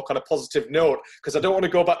takeover talk on a positive note, because I don't want to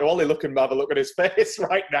go back to Ollie looking by the look at his face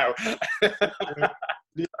right now. It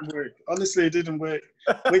didn't work. Honestly, it didn't work.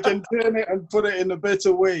 We can turn it and put it in a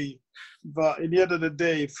better way, but in the end of the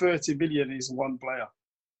day, 30 million is one player.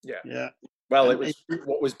 Yeah. Well, it was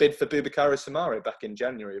what was bid for Boubacar Soumaré back in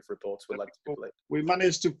January, if reports were led to be played. We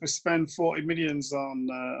managed to spend 40 million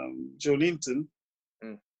on Joelinton.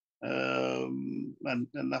 And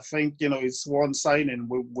I think, it's one signing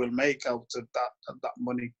we'll make out of that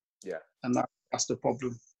money. Yeah. And that's the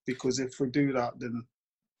problem, because if we do that, then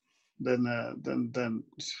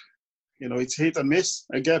it's hit and miss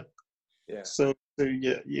again. Yeah. So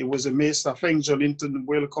it was a miss. I think Joelinton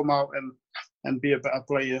will come out and be a better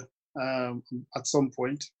player. At some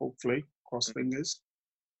point, hopefully, cross fingers.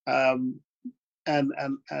 and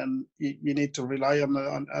you need to rely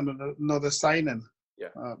on another signing.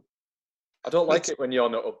 Yeah. I don't like it when you're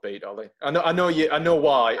not upbeat, Ollie. I know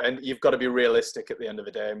why, and you've got to be realistic at the end of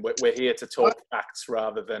the day. And we're here to talk facts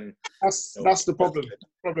rather than. That's the problem.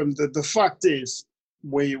 The fact is,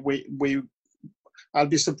 I'll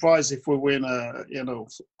be surprised if we win.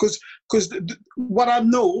 Because what I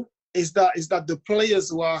know is that the players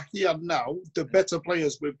who are here now, the better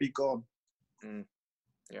players will be gone.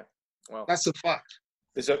 Yeah, well, that's a fact.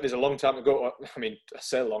 There's a long time to go. I mean, I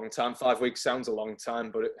say a long time. 5 weeks sounds a long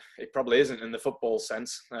time, but it probably isn't in the football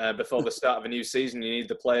sense. Before the start of a new season, you need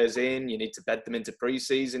the players in. You need to bed them into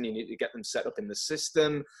pre-season. You need to get them set up in the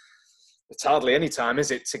system. It's hardly any time,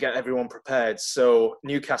 is it, to get everyone prepared? So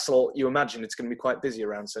Newcastle, you imagine it's going to be quite busy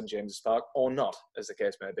around St James's Park, or not, as the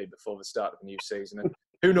case may be, before the start of a new season. And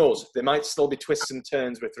who knows? There might still be twists and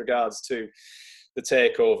turns with regards to the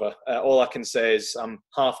takeover. All I can say is I'm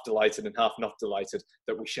half delighted and half not delighted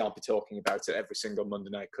that we shan't be talking about it every single Monday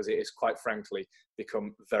night, because it is quite frankly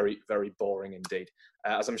become very, very boring indeed,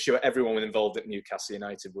 as I'm sure everyone involved at Newcastle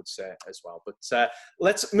United would say as well. But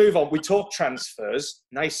let's move on. We talk transfers.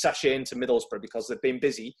 Nice sachet into Middlesbrough because they've been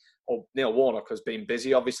busy, or Neil Warnock has been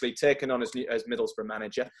busy, obviously taken on as Middlesbrough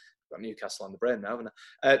manager. Got Newcastle on the brain now, haven't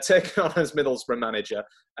I? Taken on as Middlesbrough manager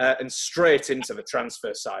and straight into the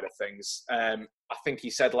transfer side of things. I think he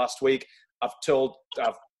said last week, I've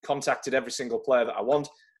contacted every single player that I want.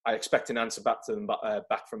 I expect an answer back from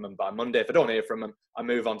them by Monday. If I don't hear from them, I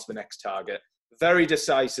move on to the next target. Very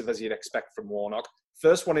decisive, as you'd expect from Warnock.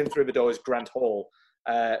 First one in through the door is Grant Hall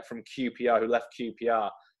from QPR, who left QPR.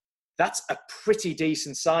 That's a pretty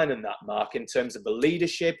decent signing, that, Mark, in terms of the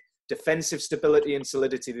leadership, defensive stability and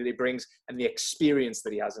solidity that he brings, and the experience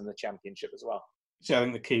that he has in the Championship as well. So I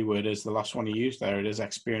think the key word is the last one you used there. It is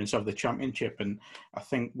experience of the Championship. And I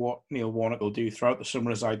think what Neil Warnock will do throughout the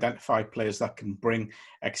summer is identify players that can bring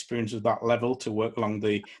experience of that level to work along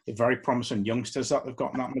the very promising youngsters that they've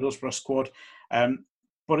got in that Middlesbrough squad.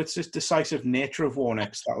 But it's this decisive nature of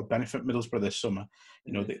Warnock's that will benefit Middlesbrough this summer.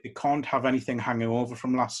 You know, they can't have anything hanging over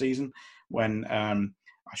from last season when...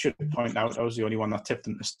 I should point out I was the only one that tipped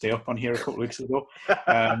him to stay up on here a couple of weeks ago.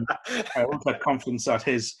 I always had confidence that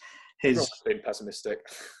his being pessimistic.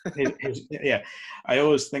 I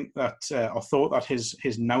always think that or thought that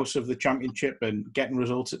his nous of the Championship and getting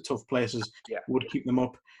results at tough places would keep them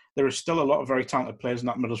up. There is still a lot of very talented players in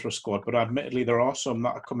that Middlesbrough squad, but admittedly there are some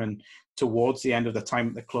that are coming towards the end of the time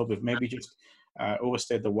at the club have maybe just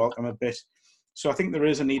overstayed the welcome a bit. So I think there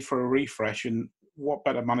is a need for a refresh, and what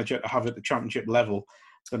better manager to have at the Championship level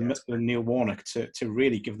than Neil Warnock to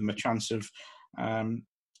really give them a chance of,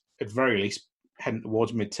 at very least, heading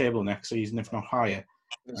towards mid-table next season, if not higher.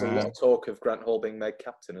 There's a lot of talk of Grant Hall being made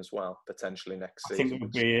captain as well, potentially next season. I think it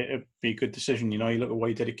would be a good decision. You know, you look at what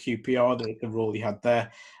he did at QPR, the role he had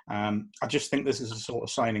there. I just think this is a sort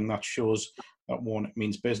of signing that shows that Warnock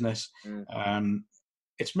means business.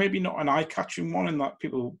 It's maybe not an eye-catching one in that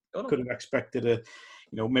people could have expected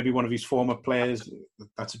maybe one of his former players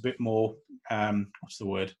that's a bit more, what's the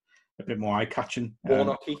word? A bit more eye-catching.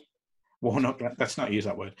 Warnocky. Warnock, let's not use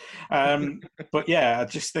that word. But yeah, I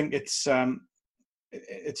just think it's a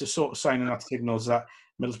sort of signing that signals that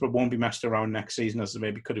Middlesbrough won't be messed around next season as they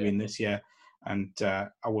maybe could have been this year. And I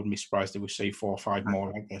wouldn't be surprised if we see 4 or 5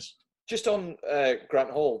 more like this. Just on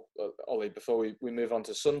Grant Hall, Ollie, before we move on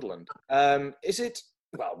to Sunderland, is it,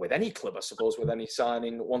 well, with any club, I suppose, with any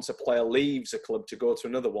signing, once a player leaves a club to go to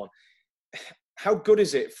another one, how good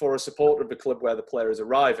is it for a supporter of the club where the player is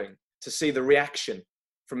arriving to see the reaction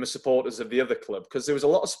from the supporters of the other club? Because there was a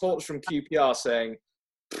lot of supporters from QPR saying,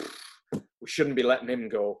 we shouldn't be letting him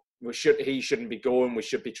go. He shouldn't be going. We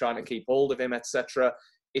should be trying to keep hold of him, etc.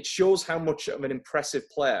 It shows how much of an impressive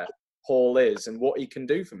player Hall is and what he can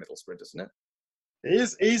do for Middlesbrough, doesn't it?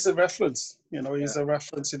 He's a reference, he's a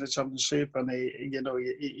reference in the Championship, and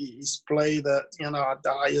he's played at at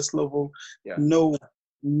the highest level,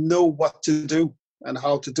 know what to do and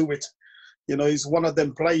how to do it. He's one of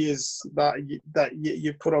them players that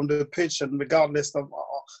you put on the pitch, and regardless of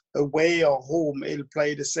away or home, he'll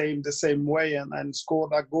play the same way and score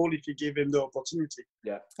that goal if you give him the opportunity.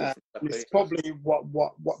 Yeah, it's probably what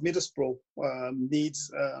Middlesbrough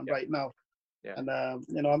needs right now. Yeah.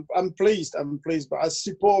 And I'm pleased. But as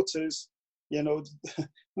supporters,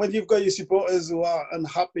 when you've got your supporters who are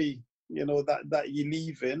unhappy, that you're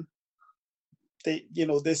leaving,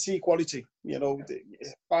 they see quality.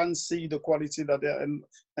 The fans see the quality that they're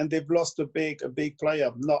and they've lost a big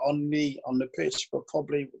player, not only on the pitch, but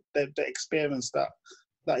probably the experience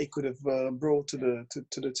that he could have brought to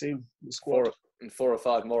the team, the squad. and 4 or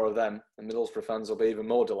 5 more of them, and Middlesbrough fans will be even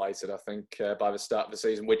more delighted, I think, by the start of the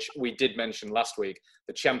season, which we did mention last week.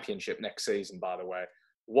 The Championship next season, by the way.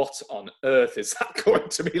 What on earth is that going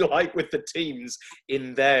to be like with the teams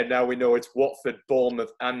in there? Now we know it's Watford,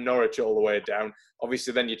 Bournemouth and Norwich all the way down.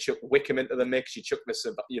 Obviously, then you chuck Wickham into the mix. You chuck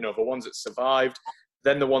the ones that survived.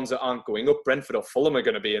 Then the ones that aren't going up, Brentford or Fulham are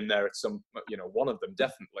going to be in there at some, one of them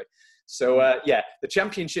definitely. So, the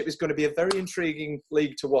Championship is going to be a very intriguing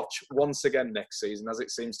league to watch once again next season, as it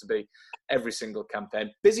seems to be every single campaign.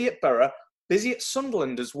 Busy at Borough, busy at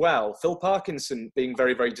Sunderland as well. Phil Parkinson being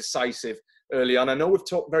very, very decisive early on. I know we've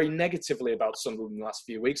talked very negatively about Sunderland in the last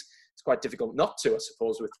few weeks. It's quite difficult not to, I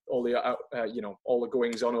suppose, with all the, all the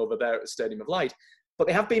goings on over there at the Stadium of Light. But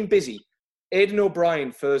they have been busy. Aidan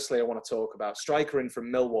O'Brien, firstly, I want to talk about. Striker in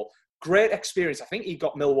from Millwall. Great experience. I think he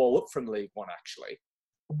got Millwall up from League One, actually.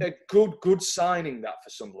 A good signing that for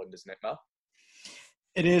Sunderland, isn't it, Matt?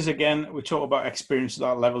 It is. Again, we talk about experience at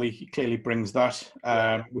that level. He clearly brings that.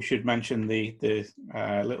 We should mention the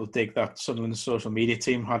little dig that Sunderland's social media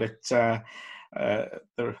team had at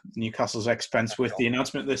Newcastle's expense with the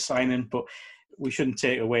announcement of this signing, but we shouldn't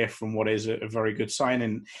take away from what is a very good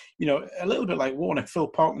signing. A little bit like Warnock, Phil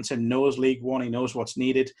Parkinson knows League One. He knows what's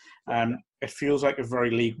needed. It feels like a very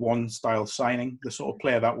League One style signing, the sort of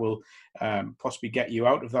player that will possibly get you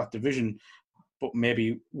out of that division, but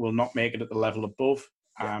maybe will not make it at the level above.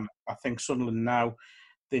 I think Sunderland now,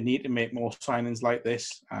 they need to make more signings like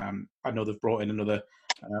this. I know they've brought in another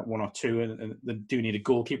one or two, and they do need a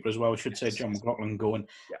goalkeeper as well. I should say John McLaughlin going.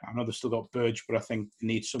 I know they've still got Burge, but I think they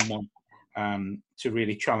need someone to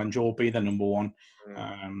really challenge or be the number one.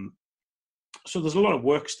 So there's a lot of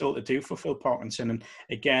work still to do for Phil Parkinson. And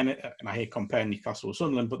again, and I hate comparing Newcastle with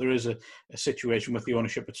Sunderland, but there is a situation with the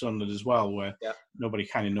ownership at Sunderland as well, where nobody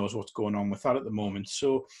kind of knows what's going on with that at the moment.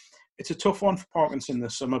 So it's a tough one for Parkinson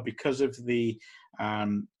this summer because of the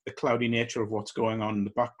cloudy nature of what's going on in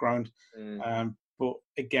the background. But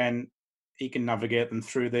again, he can navigate them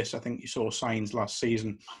through this. I think you saw signs last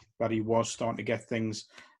season that he was starting to get things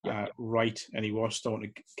right, and he was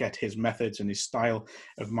starting to get his methods and his style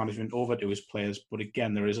of management over to his players. But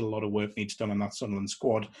again, there is a lot of work needs done on that Sunderland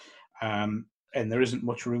squad, and there isn't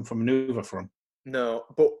much room for manoeuvre for him. No,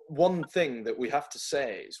 but one thing that we have to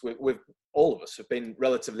say is we've all of us have been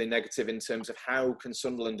relatively negative in terms of how can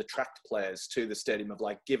Sunderland attract players to the Stadium of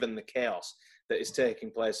Light, given the chaos that is taking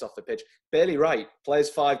place off the pitch. Bailey Wright plays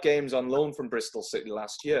 5 games on loan from Bristol City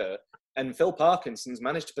last year, and Phil Parkinson's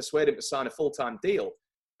managed to persuade him to sign a full-time deal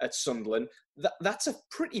at Sunderland. That's a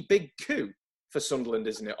pretty big coup for Sunderland,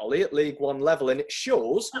 isn't it, Ollie, at League One level? And it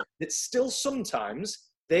shows that still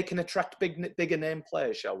sometimes they can attract bigger name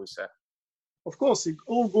players, shall we say. Of course, it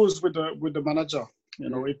all goes with the manager.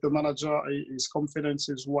 If the manager is confident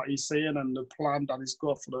in what he's saying and the plan that he's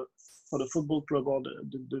got for the football club or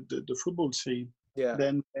the football team,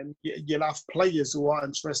 then you'll have players who are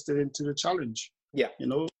interested into the challenge.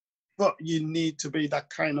 But you need to be that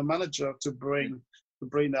kind of manager to bring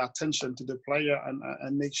the attention to the player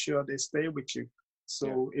and make sure they stay with you.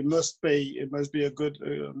 So it must be a good.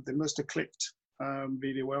 They must have clicked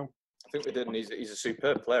really well. I think they did, and he's a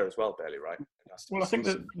superb player as well, Bailey Wright. Well, I think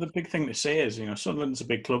that the big thing to say is, Sunderland's a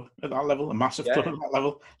big club at that level, a massive club at that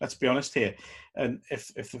level. Let's be honest here. And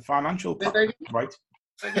if the financial package is right,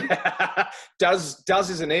 Daz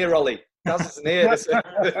isn't here, Ollie. Daz isn't here.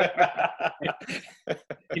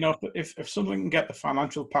 if Sunderland can get the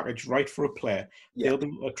financial package right for a player, they'll be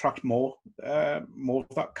able to attract more of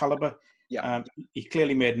that calibre. He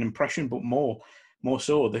clearly made an impression, but more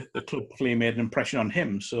so, the club clearly made an impression on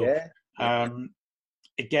him. So,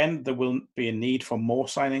 again, there will be a need for more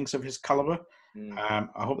signings of his calibre. I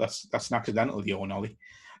hope that's an accidental yawn, Ollie.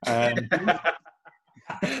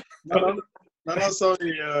 No,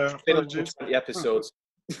 sorry. Episodes.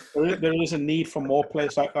 There is a need for more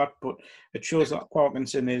players like that, but it shows that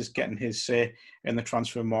Parkinson is getting his say in the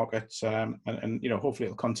transfer market, and hopefully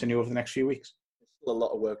it'll continue over the next few weeks. Still a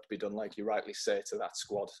lot of work to be done, like you rightly say, to that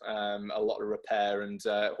squad. A lot of repair, and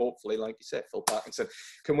hopefully, like you say, Phil Parkinson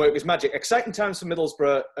can work his magic. Exciting times for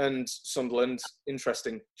Middlesbrough and Sunderland.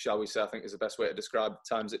 Interesting, shall we say, I think is the best way to describe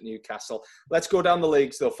times at Newcastle. Let's go down the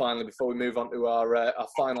leagues, though, finally, before we move on to our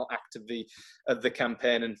final act of the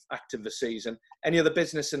campaign and act of the season. Any other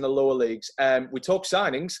business in the lower leagues? We talk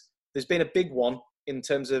signings. There's been a big one in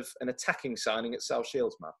terms of an attacking signing at South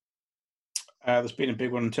Shields, Matt. There's been a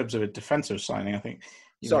big one in terms of a defensive signing, I think.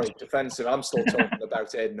 Sorry, defensive. I'm still talking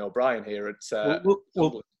about Aidan O'Brien here at.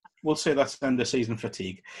 We'll We'll say that's end of season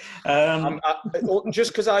fatigue.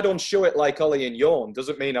 Just because I don't show it like Ollie and Yawn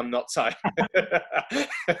doesn't mean I'm not tired.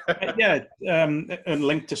 And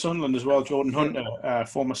linked to Sunderland as well. Jordan Hunter,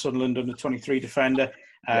 former Sunderland under-23 defender,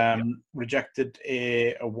 rejected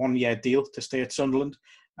a 1-year deal to stay at Sunderland.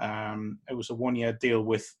 It was a 1-year deal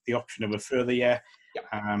with the option of a further year,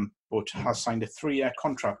 but has signed a 3-year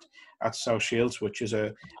contract at South Shields, which is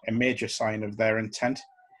a major sign of their intent.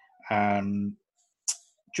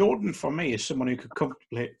 Jordan, for me, is someone who could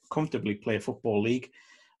comfortably play Football League.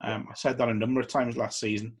 I said that a number of times last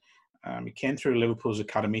season. He came through Liverpool's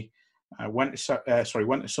academy, went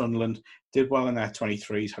to Sunderland, did well in their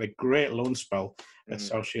 23s, had a great loan spell at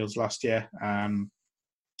South Shields last year.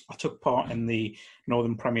 I took part in the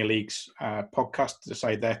Northern Premier League's podcast to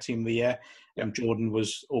decide their team of the year, and Jordan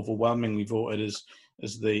was overwhelmingly voted as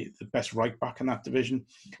the best right back in that division.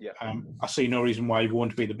 I see no reason why he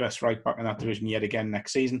won't be the best right back in that division yet again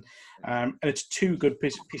next season. And it's 2 good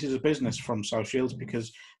pieces of business from South Shields,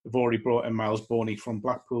 because they've already brought in Miles Boney from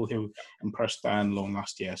Blackpool, who impressed Dan loan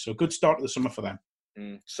last year. So good start to the summer for them.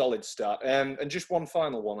 Solid start. And just one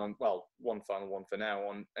final one for now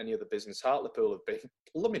on any other business. Hartlepool have been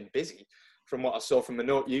blooming busy from what I saw from the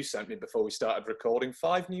note you sent me before we started recording.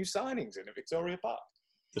 5 new signings in Victoria Park.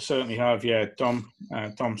 They certainly have, yeah. Dom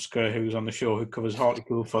Skur, who's on the show, who covers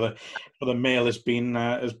Hartlepool for the Mail, has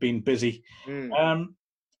been busy.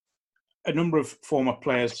 A number of former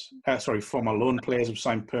loan players have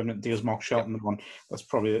signed permanent deals. Mark Shelton, the one that's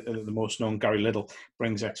probably the most known. Gary Little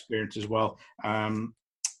brings experience as well.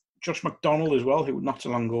 Josh McDonald as well, who not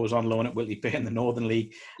so long ago was on loan at Whitley Bay in the Northern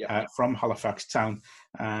League from Halifax Town.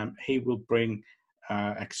 He will bring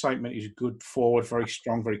excitement. He's a good forward, very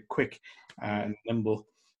strong, very quick and nimble.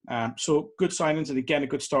 So good signings, and again a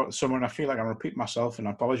good start of the summer. And I feel like I'm repeating myself, and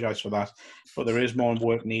I apologise for that. But there is more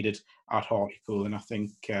work needed at Hartlepool, and I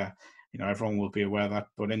think everyone will be aware of that.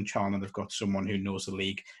 But in Chalna, they've got someone who knows the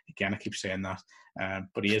league. Again, I keep saying that,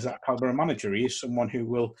 but he is that calibre of manager. He is someone who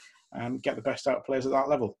will get the best out of players at that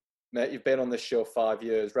level. Mate, you've been on this show 5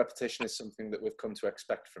 years. Repetition is something that we've come to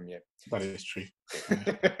expect from you. That is true.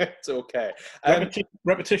 It's okay.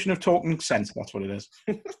 Repetition of talking sense, that's what it is.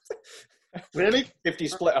 Really? 50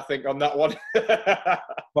 split, I think, on that one.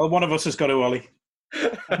 Well, one of us has got to, Ollie.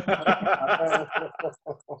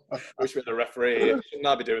 Wish we had a referee here. Shouldn't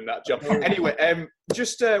I be doing that job? Anyway,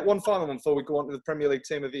 just one final one before we go on to the Premier League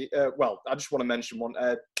team of the... I just want to mention one.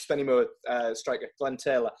 Spennymoor striker Glenn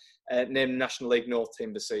Taylor named National League North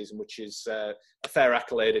team this season, which is a fair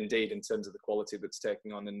accolade indeed in terms of the quality that's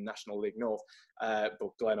taking on in National League North.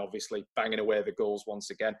 But Glenn obviously banging away the goals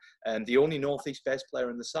once again. And the only North East based player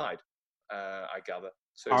in the side, I gather.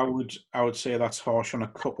 So I would say that's harsh on a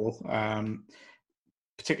couple.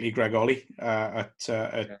 Particularly Greg Ollie at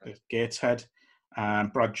Gateshead,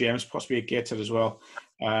 Brad James possibly at Gateshead as well,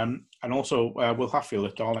 and also Will Hatfield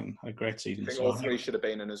at Darlington had a great season. I think all 3 should have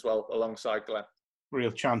been in as well, alongside Glenn.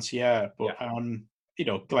 Real chance, yeah. But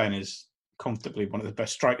Glenn is comfortably one of the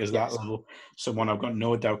best strikers at that level. Someone I've got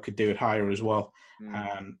no doubt could do it higher as well.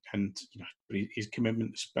 But his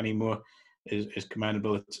commitment to Spennymoor is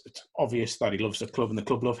commendable. It's obvious that he loves the club and the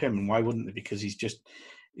club love him, and why wouldn't they? Because he's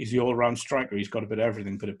the all-round striker. He's got a bit of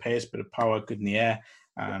everything, bit of pace, bit of power, good in the air.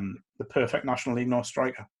 The perfect National League North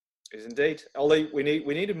striker. Is indeed. Ollie, we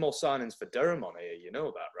needed more signings for Durham on here. You know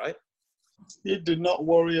that, right? You do not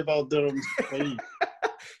worry about Durham.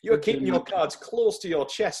 You're keeping your cards close to your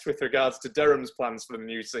chest with regards to Durham's plans for the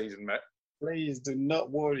new season, mate. Please do not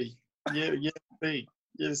worry.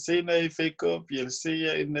 You'll see in the FA Cup. You'll see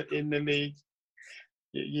it in the league.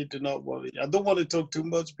 You do not worry. I don't want to talk too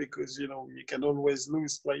much because, you can always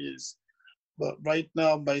lose players. But right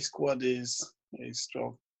now, my squad is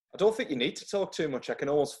strong. I don't think you need to talk too much. I can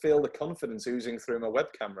almost feel the confidence oozing through my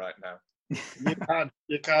webcam right now.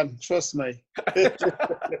 You can. Trust me.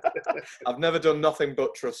 I've never done nothing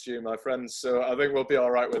but trust you, my friends. So I think we'll be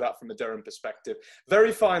all right with that from a Durham perspective.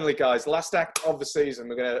 Very finally, guys, last act of the season.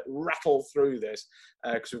 We're going to rattle through this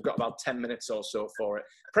because we've got about 10 minutes or so for it.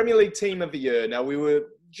 Premier League Team of the Year. Now, we were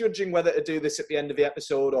judging whether to do this at the end of the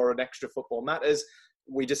episode or an extra Football Matters.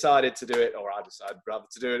 We decided to do it, or I decided rather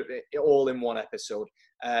to do it all in one episode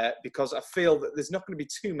because I feel that there's not going to be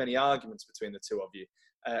too many arguments between the two of you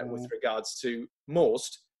with regards to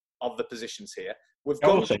most of the positions here. We've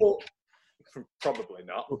gone for... Probably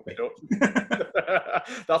not. Okay.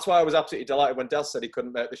 That's why I was absolutely delighted when Del said he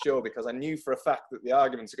couldn't make the show, because I knew for a fact that the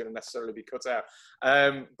arguments are going to necessarily be cut out.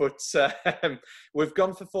 But we've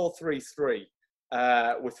gone for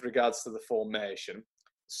 4-3-3 with regards to the formation.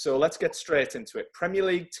 So let's get straight into it. Premier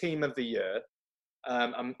League Team of the Year.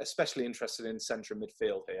 I'm especially interested in centre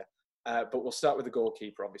midfield here. But we'll start with the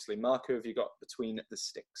goalkeeper, obviously. Mark, who have you got between the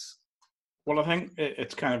sticks? Well, I think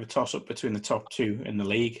it's kind of a toss-up between the top two in the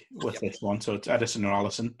league with this one. So it's Ederson or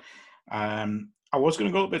Alisson. I was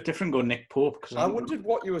going to go a bit different, go Nick Pope. Because I wondered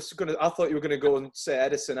what you were going to... I thought you were going to go and say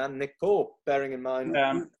Ederson and Nick Pope, bearing in mind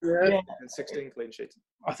 16 clean sheets.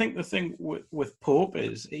 I think the thing with Pope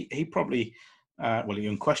is he probably... he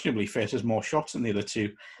unquestionably faces more shots than the other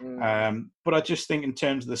two. But I just think in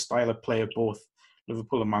terms of the style of play of both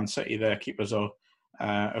Liverpool and Man City, their keepers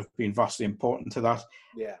have been vastly important to that.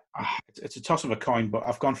 Yeah. It's a toss of a coin, but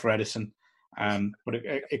I've gone for Ederson. But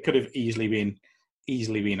it could have easily been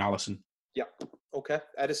Alisson. Yeah. Okay.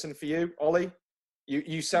 Ederson for you. Ollie,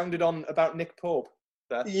 you sounded on about Nick Pope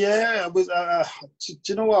there. Yeah, I was. Do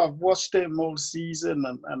you know what? I've watched him all season,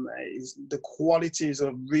 and the quality is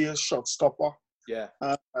a real shot stopper. Yeah.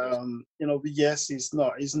 Yes, he's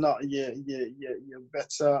not your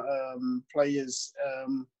better players.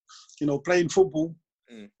 Playing football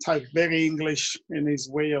type, very English in his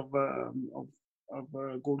way of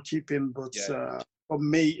goalkeeping, but for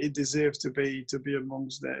me, it deserves to be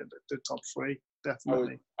amongst the top three,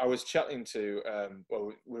 definitely. I was chatting to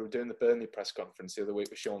we were doing the Burnley press conference the other week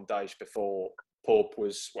with Sean Dyche before Pope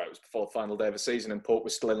was, it was before the final day of the season, and Pope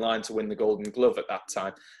was still in line to win the Golden Glove at that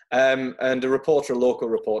time. And a local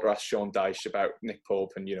reporter asked Sean Dyche about Nick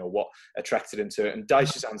Pope and, what attracted him to it. And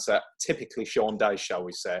Dyche's answer, typically Sean Dyche, shall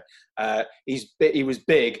we say, he was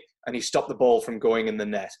big and he stopped the ball from going in the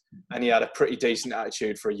net. And he had a pretty decent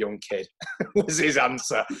attitude for a young kid, was his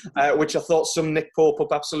answer, which I thought summed Nick Pope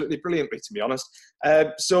up absolutely brilliantly, to be honest.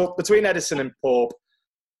 So between Ederson and Pope,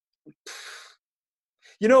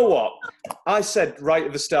 you know what? I said right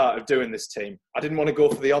at the start of doing this team, I didn't want to go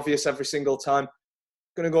for the obvious every single time. I'm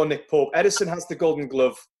going to go Nick Pope. Ederson has the Golden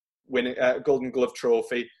Glove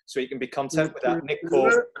trophy, so he can be content with that. Nick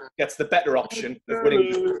Pope gets the better option of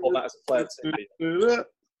winning all that as a player.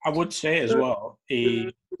 I would say as well,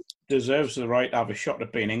 he deserves the right to have a shot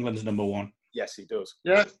at being England's number one. Yes, he does.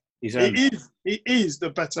 Yeah, he is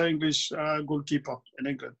the better English goalkeeper in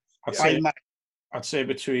England. I'd say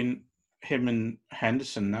between him and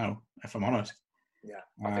Henderson now, if I'm honest. Yeah,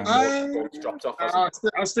 I think dropped off.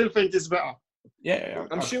 I still think it's better. Yeah,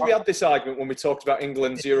 I'm sure we had this argument when we talked about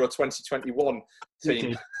England's Euro 2021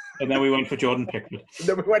 team. And then we went for Jordan Pickford.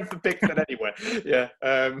 Then we went for Pickford anyway. Yeah,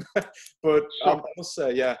 but I must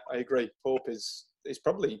say, I agree. Pope is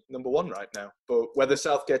probably number one right now. But whether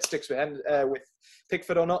Southgate sticks with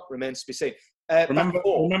Pickford or not remains to be seen. Remember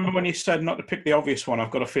when you said not to pick the obvious one?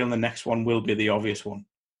 I've got a feeling the next one will be the obvious one.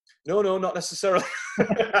 No, not necessarily.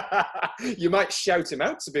 You might shout him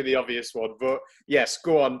out to be the obvious one, but yes,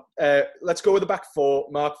 go on. Let's go with the back four.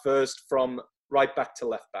 Mark first, from right back to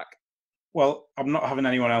left back. Well, I'm not having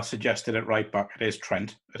anyone else suggested at right back. It is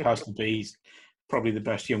Trent. It has to be. He's probably the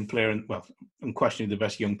best young player, unquestionably the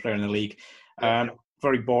best young player in the league.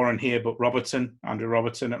 Very boring here, but Andrew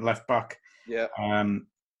Robertson at left back. Yeah.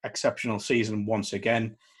 Exceptional season once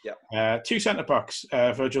again. Yeah. Two centre backs,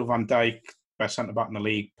 Virgil van Dijk, best centre back in the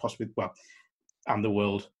league, possibly, and the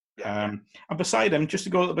world. Yeah. And beside him, just to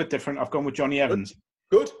go a little bit different, I've gone with Johnny Evans.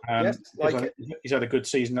 Good. Yes, he's had a good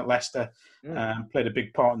season at Leicester. Played a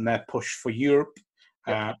big part in their push for Europe.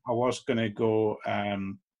 I was going to go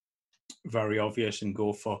very obvious and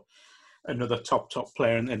go for another top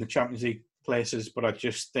player in the Champions League places, but I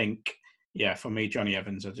just think, for me, Johnny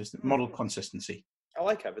Evans, I just model consistency. I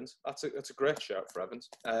like Evans. That's a great shout for Evans,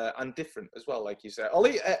 and different as well, like you said.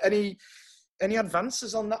 Ollie, any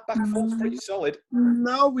advances on that back four? Pretty solid.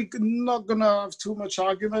 No, we're not going to have too much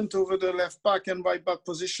argument over the left back and right back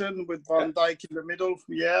position with Van Dijk in the middle.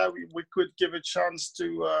 Yeah, we could give a chance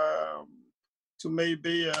to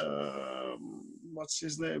maybe what's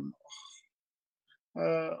his name?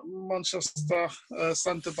 Manchester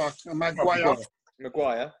centre back, Maguire.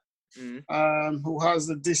 Maguire. Who has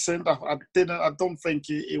a decent. I don't think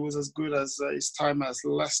he was as good as his time as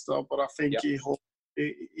Leicester, but I think he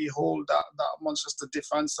hold that Manchester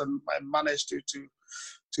defense and managed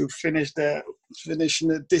to finish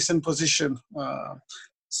in a decent position.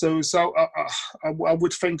 So I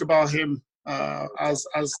would think about him as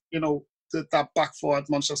that back four at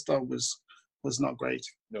Manchester was not great.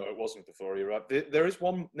 No, it wasn't before. You're right. There is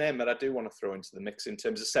one name that I do want to throw into the mix in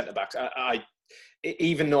terms of centre backs. I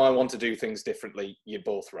even though I want to do things differently, you're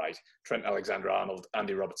both right. Trent Alexander-Arnold,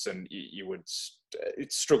 Andy Robertson, you would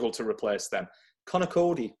struggle to replace them. Conor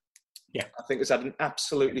Cody, I think has had an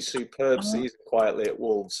absolutely superb season quietly at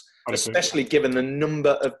Wolves, especially given the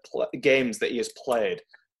number of games that he has played,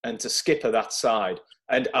 and to skipper that side.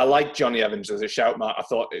 And I like Johnny Evans as a shout, Matt. I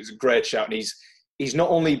thought it was a great shout, and he's not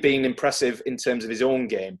only been impressive in terms of his own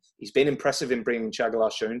game, he's been impressive in bringing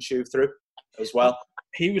Çağlar Söyüncü through as well.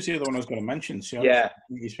 He was the other one I was going to mention. So yeah.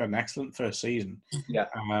 He's had an excellent first season. Yeah.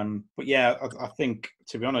 But yeah, I think,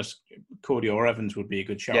 to be honest, Cody or Evans would be a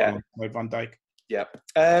good shout alongside Van Dijk. Yeah.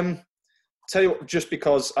 Tell you what, just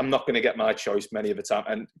because I'm not going to get my choice many of the time,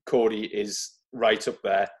 and Cody is right up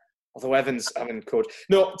there. Although Evans, Cody.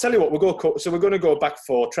 No, tell you what, we're going to go back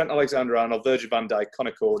for Trent Alexander-Arnold, Virgil van Dijk,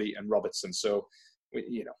 Conor Cody, and Robertson. So,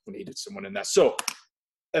 we needed someone in there. So,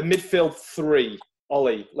 a midfield 3.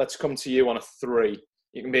 Ollie, let's come to you on a 3.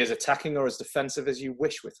 You can be as attacking or as defensive as you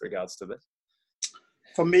wish with regards to this.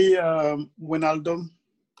 For me, Wijnaldum.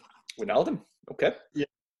 Wijnaldum, okay. Yeah.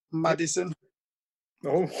 Maddison.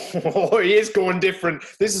 Oh, he is going different.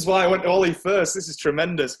 This is why I went to Ollie first. This is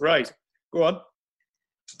tremendous. Right, go on.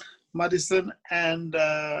 Maddison and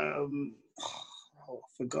I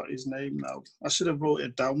forgot his name now. I should have wrote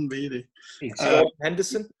it down, really.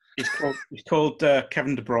 Henderson? He's called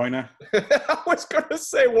Kevin De Bruyne. I was going to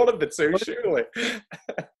say one of the two, surely.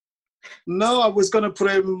 No, I was going to put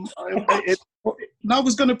him. I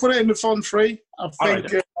was going to put it in the front 3. I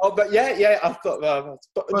think. Right. But yeah, I thought that.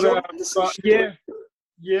 But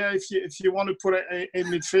yeah. If you want to put it in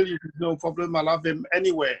midfield, no problem. I'll have him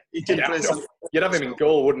anywhere. He can play. You'd have him in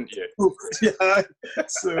goal, wouldn't you? Yeah.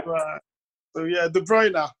 So yeah, De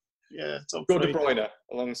Bruyne. Yeah, top Go 3. De Bruyne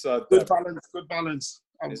alongside. Good balance.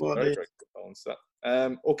 Very good balance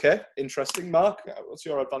that. Okay, interesting. Mark, what's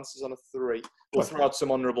your advances on a 3? We'll throw out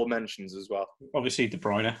some honourable mentions as well. Obviously, De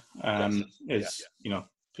Bruyne is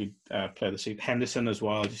player the season. Henderson as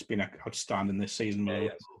well, just been outstanding this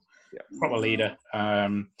season. Proper leader.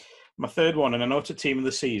 My third one, and I know it's a team of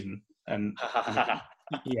the season, and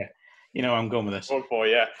yeah, I'm going with this.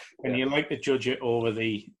 And you like to judge it over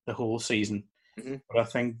the whole season, but I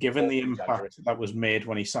think given the impact that was made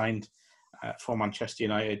when he signed for Manchester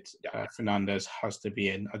United, Fernandes has to be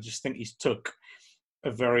in. I just think he's took a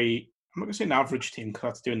very, I'm not going to say an average team because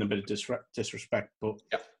that's doing a bit of disrespect, but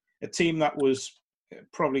a team that was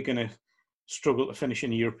probably going to struggle to finish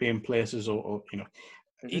in European places or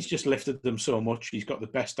he's just lifted them so much. He's got the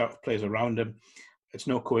best out of players around him. It's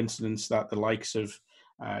no coincidence that the likes of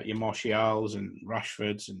your Martials and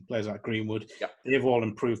Rashfords and players like Greenwood, they've all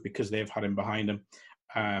improved because they've had him behind them.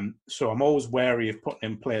 So I'm always wary of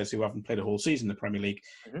putting in players who haven't played a whole season in the Premier League,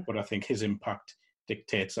 but I think his impact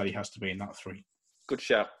dictates that he has to be in that 3. Good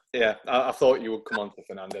shout. Yeah, I thought you would come on to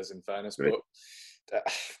Fernandes in fairness, but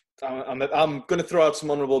I'm going to throw out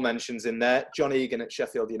some honourable mentions in there. John Egan at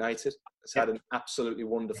Sheffield United has had an absolutely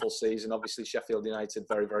wonderful season. Obviously, Sheffield United,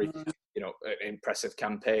 very, very, impressive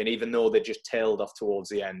campaign. Even though they just tailed off towards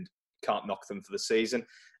the end, can't knock them for the season.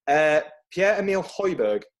 Pierre-Emile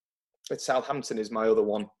Højbjerg at Southampton is my other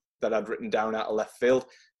one that I'd written down out of left field.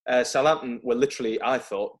 Southampton were literally, I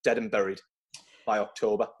thought, dead and buried by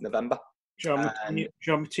November. John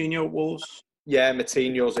Moutinho at Wolves. Yeah,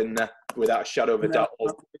 Moutinho's in there without a shadow of a doubt.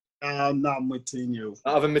 Not Moutinho.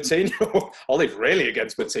 Not having Moutinho. Olive really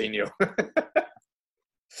against Moutinho.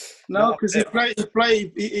 No, because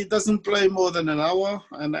he doesn't play more than an hour,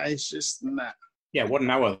 and it's just nah. Yeah, what an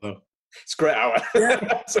hour though. It's a great hour.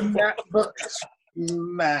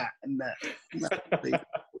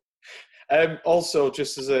 Also,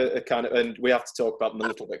 just as a kind of, and we have to talk about them a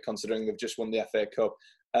little bit considering they've just won the FA Cup.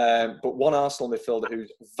 But one Arsenal midfielder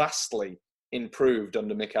who's vastly improved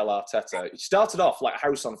under Mikel Arteta. He started off like a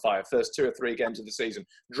house on fire, first 2 or 3 games of the season,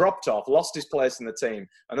 dropped off, lost his place in the team,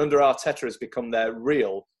 and under Arteta has become their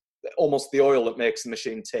real, almost the oil that makes the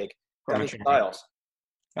machine tick. Dani Ceballos.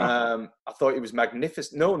 I thought he was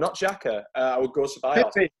magnificent. No, not Xhaka. I would go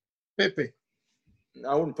Ceballos. Pepe.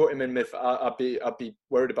 I wouldn't put him in midfield. I'd be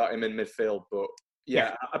worried about him in midfield, but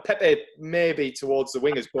Pepe maybe towards the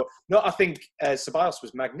wingers, but no, I think Ceballos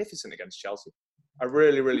was magnificent against Chelsea. I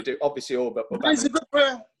really, really do. Obviously, he's a good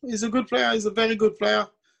player. He's a good player. He's a very good player.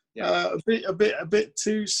 Yeah. A bit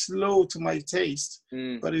too slow to my taste,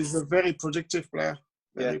 but he's a very productive player.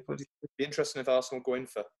 Productive. Be interesting if Arsenal go in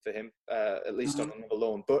for him, at least on another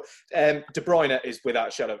loan. But De Bruyne is without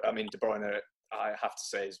a shadow. I mean, De Bruyne, I have to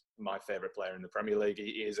say, is my favourite player in the Premier League.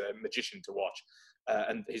 He is a magician to watch,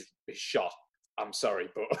 and his shot. I'm sorry,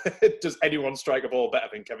 but does anyone strike a ball better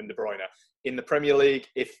than Kevin De Bruyne in the Premier League?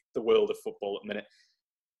 If the world of football at the minute,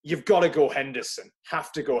 you've got to go Henderson.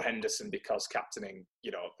 Have to go Henderson because captaining,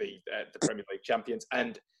 the Premier League champions,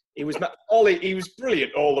 and he was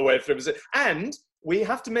brilliant all the way through. And we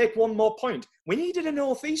have to make one more point. We needed a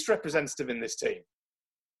North East representative in this team.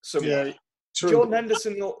 So Jordan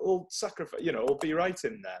Henderson will sacrifice. Will be right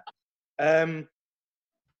in there.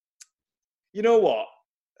 You know what?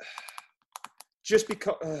 Just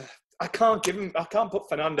because I can't put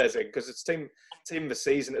Fernandes in because it's team of the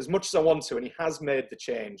season as much as I want to, and he has made the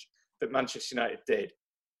change that Manchester United did.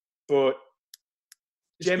 But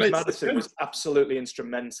James Maddison was absolutely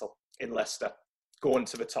instrumental in Leicester going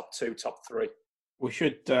to the top 2, top 3. We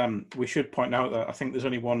should point out that I think there's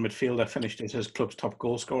only one midfielder finished as his club's top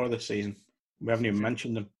goal scorer this season. We haven't even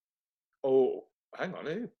mentioned them. Oh, hang on,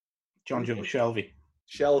 who? Jonjo Shelvey.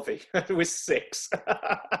 Shelvey with 6.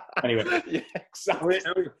 Anyway, yeah, exactly.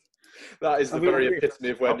 That is the very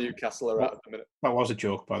epitome of where Newcastle are at the minute. That was a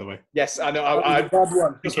joke, by the way. Yes, I know. That was a bad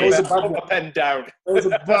one. That was a bad one. Pen down. That was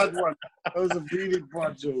a bad one. That was a really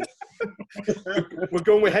bad joke. We're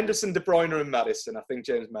going with Henderson, De Bruyne and Maddison. I think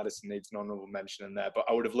James Maddison needs an honourable mention in there, but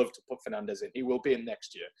I would have loved to put Fernandes in. He will be in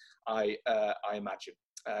next year, I imagine,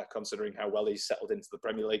 considering how well he's settled into the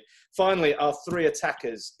Premier League. Finally, our 3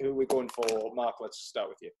 attackers. Who are we going for? Mark, let's start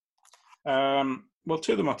with you. Well,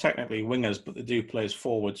 2 of them are technically wingers, but they do play as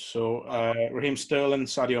forwards. So Raheem Sterling,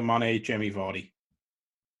 Sadio Mane, Jamie Vardy.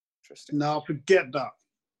 Interesting. No, forget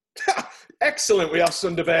that. Excellent. We have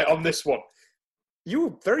some debate on this one. You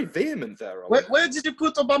were very vehement there, Ollie. Where did you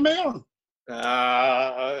put Aubameyang?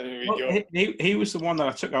 Here we go. He was the one that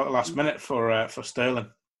I took out at the last minute for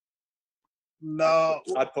Sterling. No,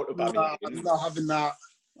 I'd put Aubameyang in. I'm not having that.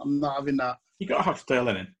 I'm not having that. You got to have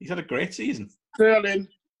Sterling in. He's had a great season. Sterling,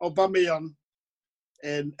 Aubameyang,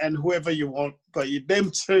 and whoever you want, but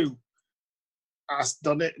them 2 has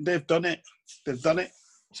done it. They've done it. They've done it.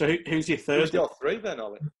 So who's your third? Who's your 3 then,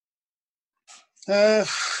 Ollie?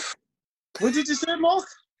 What did you say, Mark?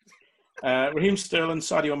 Raheem Sterling,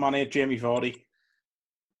 Sadio Mane, Jamie Vardy.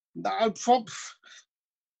 I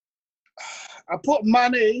put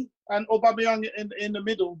Mane and Aubameyang in the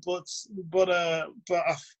middle, but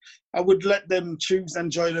I would let them choose and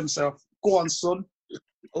enjoy themselves. Go on, son.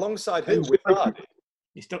 Alongside who? With Vardy?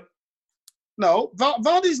 He's still... No,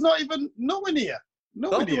 Vardy's not even nowhere near.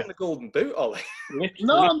 Nowhere Vardy near. won the Golden Boot, Ollie.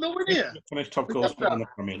 No, nowhere near. Finished top goal scorer in the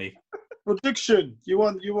Premier League. Prediction. You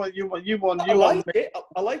want.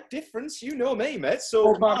 I like difference. You know me, mate.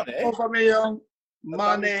 So Aubameyang,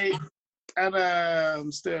 Mane,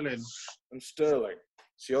 and Sterling. And Sterling.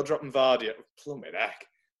 So you're dropping Vardy at plummet heck.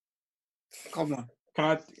 Come on.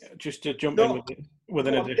 Can I just jump in with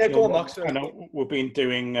an additional? Yeah, go on, Max. I know we've been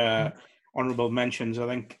doing honourable mentions. I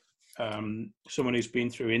think someone who's been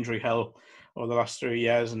through injury hell over the last 3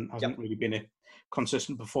 years and hasn't really been a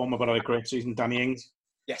consistent performer, but had a great season. Danny Ings.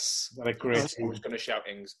 Yes. Had a great season. I was going to shout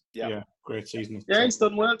Ings. Yeah, great season. Yeah, he's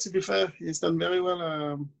done well, to be fair. He's done very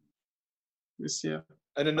well this year.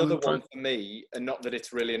 And another one for me, and not that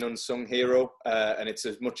it's really an unsung hero, and it's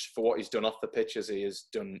as much for what he's done off the pitch as he has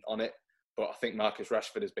done on it, but I think Marcus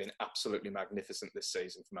Rashford has been absolutely magnificent this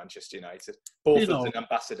season for Manchester United, both as an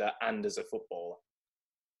ambassador and as a footballer.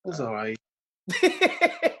 That's all right.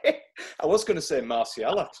 I was going to say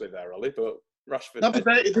Martial actually there, Ollie, but Rashford... No, but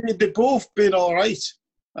they've both been all right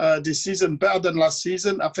this season, better than last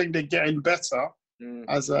season. I think they're getting better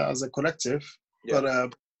as a collective,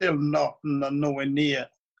 but still not nowhere near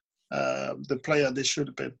the player they should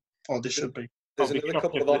have been, or they should be. There's another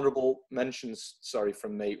couple of honourable mentions,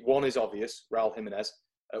 from me. One is obvious, Raul Jimenez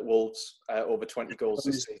at Wolves, over 20 goals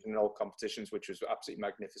this season in all competitions, which was absolutely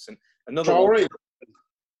magnificent. Another Traoré.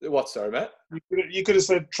 What, sorry, mate? You could have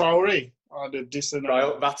said Traoré.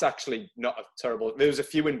 That's actually not a terrible... There was a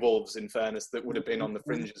few in Wolves, in fairness, that would have been on the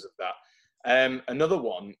fringes of that. Another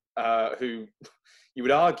one who you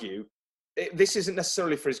would argue, this isn't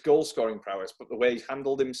necessarily for his goal-scoring prowess, but the way he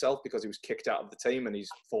handled himself because he was kicked out of the team and he's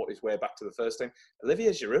fought his way back to the first team.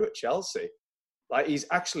 Olivier Giroud at Chelsea. Like, he's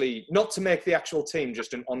actually, not to make the actual team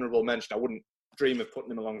just an honourable mention, I wouldn't dream of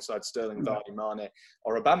putting him alongside Sterling, Vardy, Mane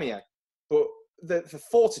or Aubameyang, but the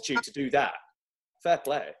fortitude to do that, fair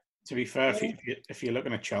play. To be fair, if you're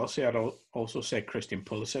looking at Chelsea, I'd also say Christian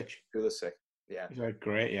Pulisic. Pulisic, yeah. He's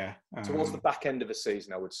great, yeah. Towards the back end of the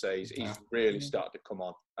season, I would say, he's really started to come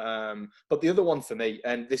on. But the other one for me,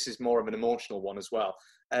 and this is more of an emotional one as well,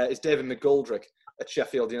 is David McGoldrick at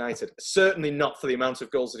Sheffield United. Certainly not for the amount of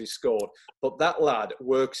goals that he scored, but that lad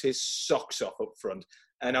works his socks off up front.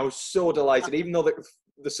 And I was so delighted, even though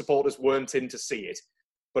the supporters weren't in to see it,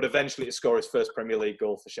 but eventually to score his first Premier League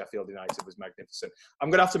goal for Sheffield United was magnificent. I'm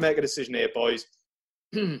going to have to make a decision here, boys.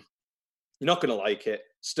 You're not going to like it.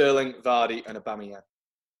 Sterling, Vardy and Aubameyang.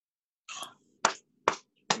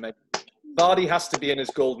 Vardy has to be in as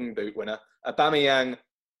Golden Boot winner. Aubameyang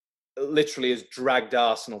literally has dragged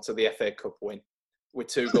Arsenal to the FA Cup win with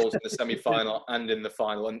 2 goals in the semi-final and in the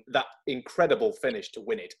final. And that incredible finish to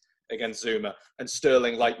win it against Zuma. And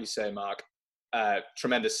Sterling, like you say, Mark,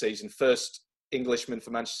 tremendous season. First Englishman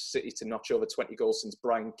for Manchester City to notch over 20 goals since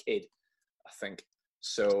Brian Kidd, I think.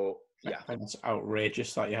 So Yeah. I think it's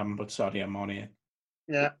outrageous that you haven't put Sadio Mane in.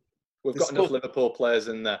 Yeah. We've got enough Liverpool players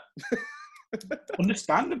in there.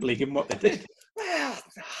 Understandably, given what they did. Well,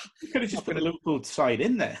 You could have just put the Liverpool side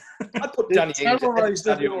in there. I'd put They Danny Ings ahead of terrorised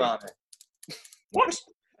Sadio everyone. Mane. What?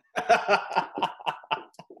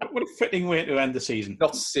 What a fitting way to end the season.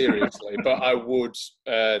 Not seriously, but I would.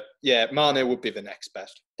 Mane would be the next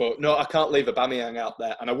best. But no, I can't leave Aubameyang out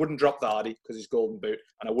there, and I wouldn't drop Vardy because he's golden boot,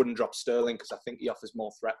 and I wouldn't drop Sterling because I think he offers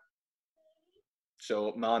more threat.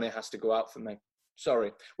 So Mane has to go out for me.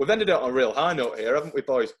 Sorry, we've ended up on a real high note here, haven't we,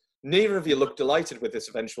 boys? Neither of you look delighted with this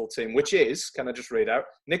eventual team, which is, can I just read out?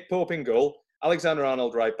 Nick Pope in goal,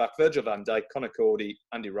 Alexander-Arnold right back, Virgil van Dijk, Connor Cody,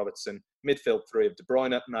 Andy Robertson, midfield three of De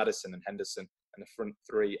Bruyne, Maddison and Henderson, and a front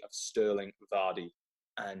three of Sterling, Vardy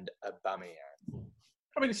and Aubameyang.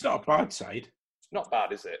 I mean, it's not a bad side. It's not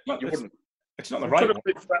bad, is it? Not- You wouldn't. It's not the It right could one. have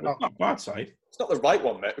been It's better. not a bad side. It's not the right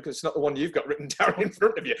one, mate, because it's not the one you've got written down in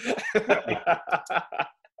front of you.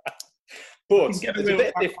 But Get there's a away bit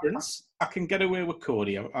of with- difference. I can get away with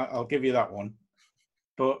Cody. I'll give you that one.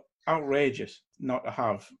 But outrageous not to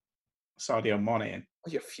have Sadio Mane in.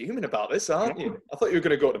 Oh, you're fuming about this, aren't you? I thought you were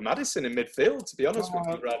going to go to Maddison in midfield, to be honest with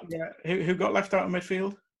you, Rob. Yeah. Who got left out of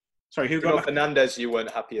midfield? Sorry, who got Bruno left? Fernandes you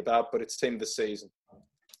weren't happy about, but it's team of the season.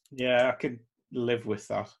 Yeah, I could live with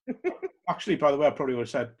that. Actually, by the way, I probably would have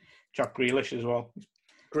said Jack Grealish as well.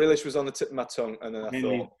 Grealish was on the tip of my tongue, and then I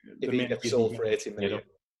Mainly thought, the if he main gets reason sold he for gets 80 made million, up.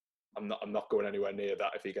 I'm not going anywhere near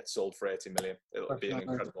that. If he gets sold for 80 million, it'll be an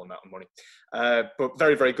Definitely. incredible amount of money. But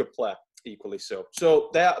very, very good player, equally so. So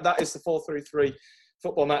that is the 4-3-3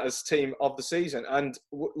 Football Matters team of the season. And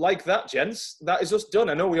like that, gents, that is us done.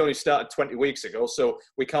 I know we only started 20 weeks ago, so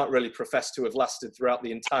we can't really profess to have lasted throughout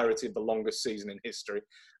the entirety of the longest season in history.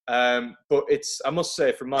 But I must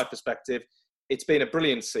say, from my perspective, it's been a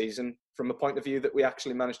brilliant season from a point of view that we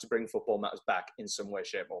actually managed to bring Football Matters back in some way,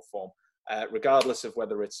 shape or form, regardless of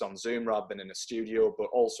whether it's on Zoom rather than in a studio, but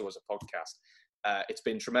also as a podcast. It's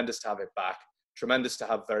been tremendous to have it back, tremendous to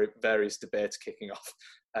have various debates kicking off,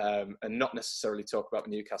 and not necessarily talk about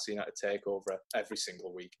the Newcastle United takeover every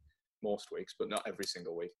single week, most weeks, but not every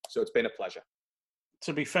single week. So it's been a pleasure.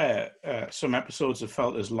 To be fair, some episodes have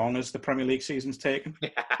felt as long as the Premier League season's taken.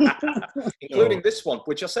 Including this one,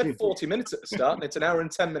 which I said 40 minutes at the start, and it's an hour and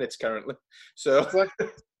 10 minutes currently. So,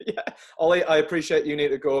 yeah. Ollie, I appreciate you need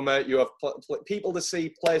to go, mate. You have people to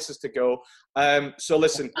see, places to go. So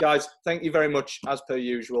listen, guys, thank you very much, as per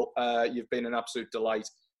usual. You've been an absolute delight.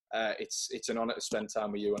 It's an honour to spend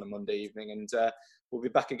time with you on a Monday evening, and we'll be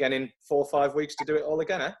back again in 4 or 5 weeks to do it all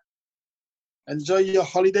again, eh? Enjoy your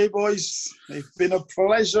holiday, boys. It's been a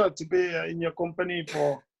pleasure to be in your company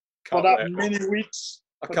for that many weeks.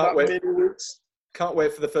 I can't wait. Can't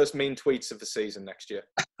wait for the first mean tweets of the season next year.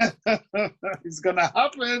 It's gonna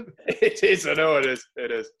happen. It is. I know it is.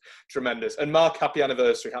 It is tremendous. And Mark, happy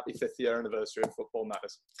anniversary, happy 5th year anniversary of Football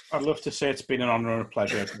Matters. I'd love to say it's been an honour and a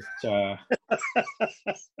pleasure, but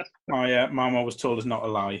my mum always told us not to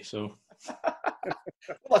lie, so.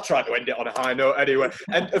 Well, I tried to end it on a high note anyway.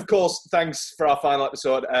 And of course, thanks for our final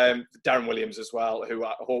episode, Darren Williams as well, who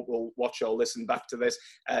I hope will watch or listen back to this.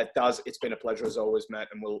 Daz, it's been a pleasure as always, mate,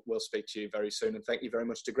 and we'll speak to you very soon. And thank you very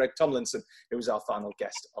much to Greg Tomlinson, who was our final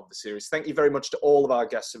guest of the series. Thank you very much to all of our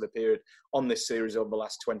guests who have appeared on this series over the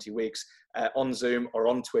last 20 weeks, on Zoom or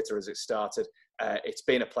on Twitter as it started. It's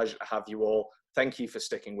been a pleasure to have you all. Thank you for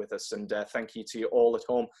sticking with us, and thank you to you all at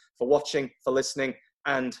home for watching, for listening,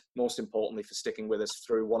 and most importantly, for sticking with us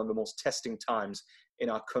through one of the most testing times in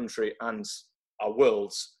our country and our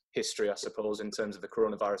world's history, I suppose, in terms of the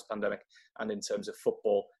coronavirus pandemic and in terms of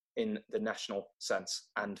football in the national sense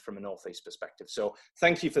and from a North East perspective. So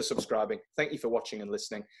thank you for subscribing. Thank you for watching and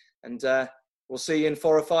listening. And we'll see you in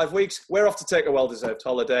 4 or 5 weeks. We're off to take a well-deserved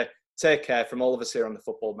holiday. Take care from all of us here on the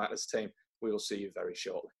Football Matters team. We will see you very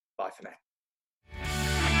shortly. Bye for now.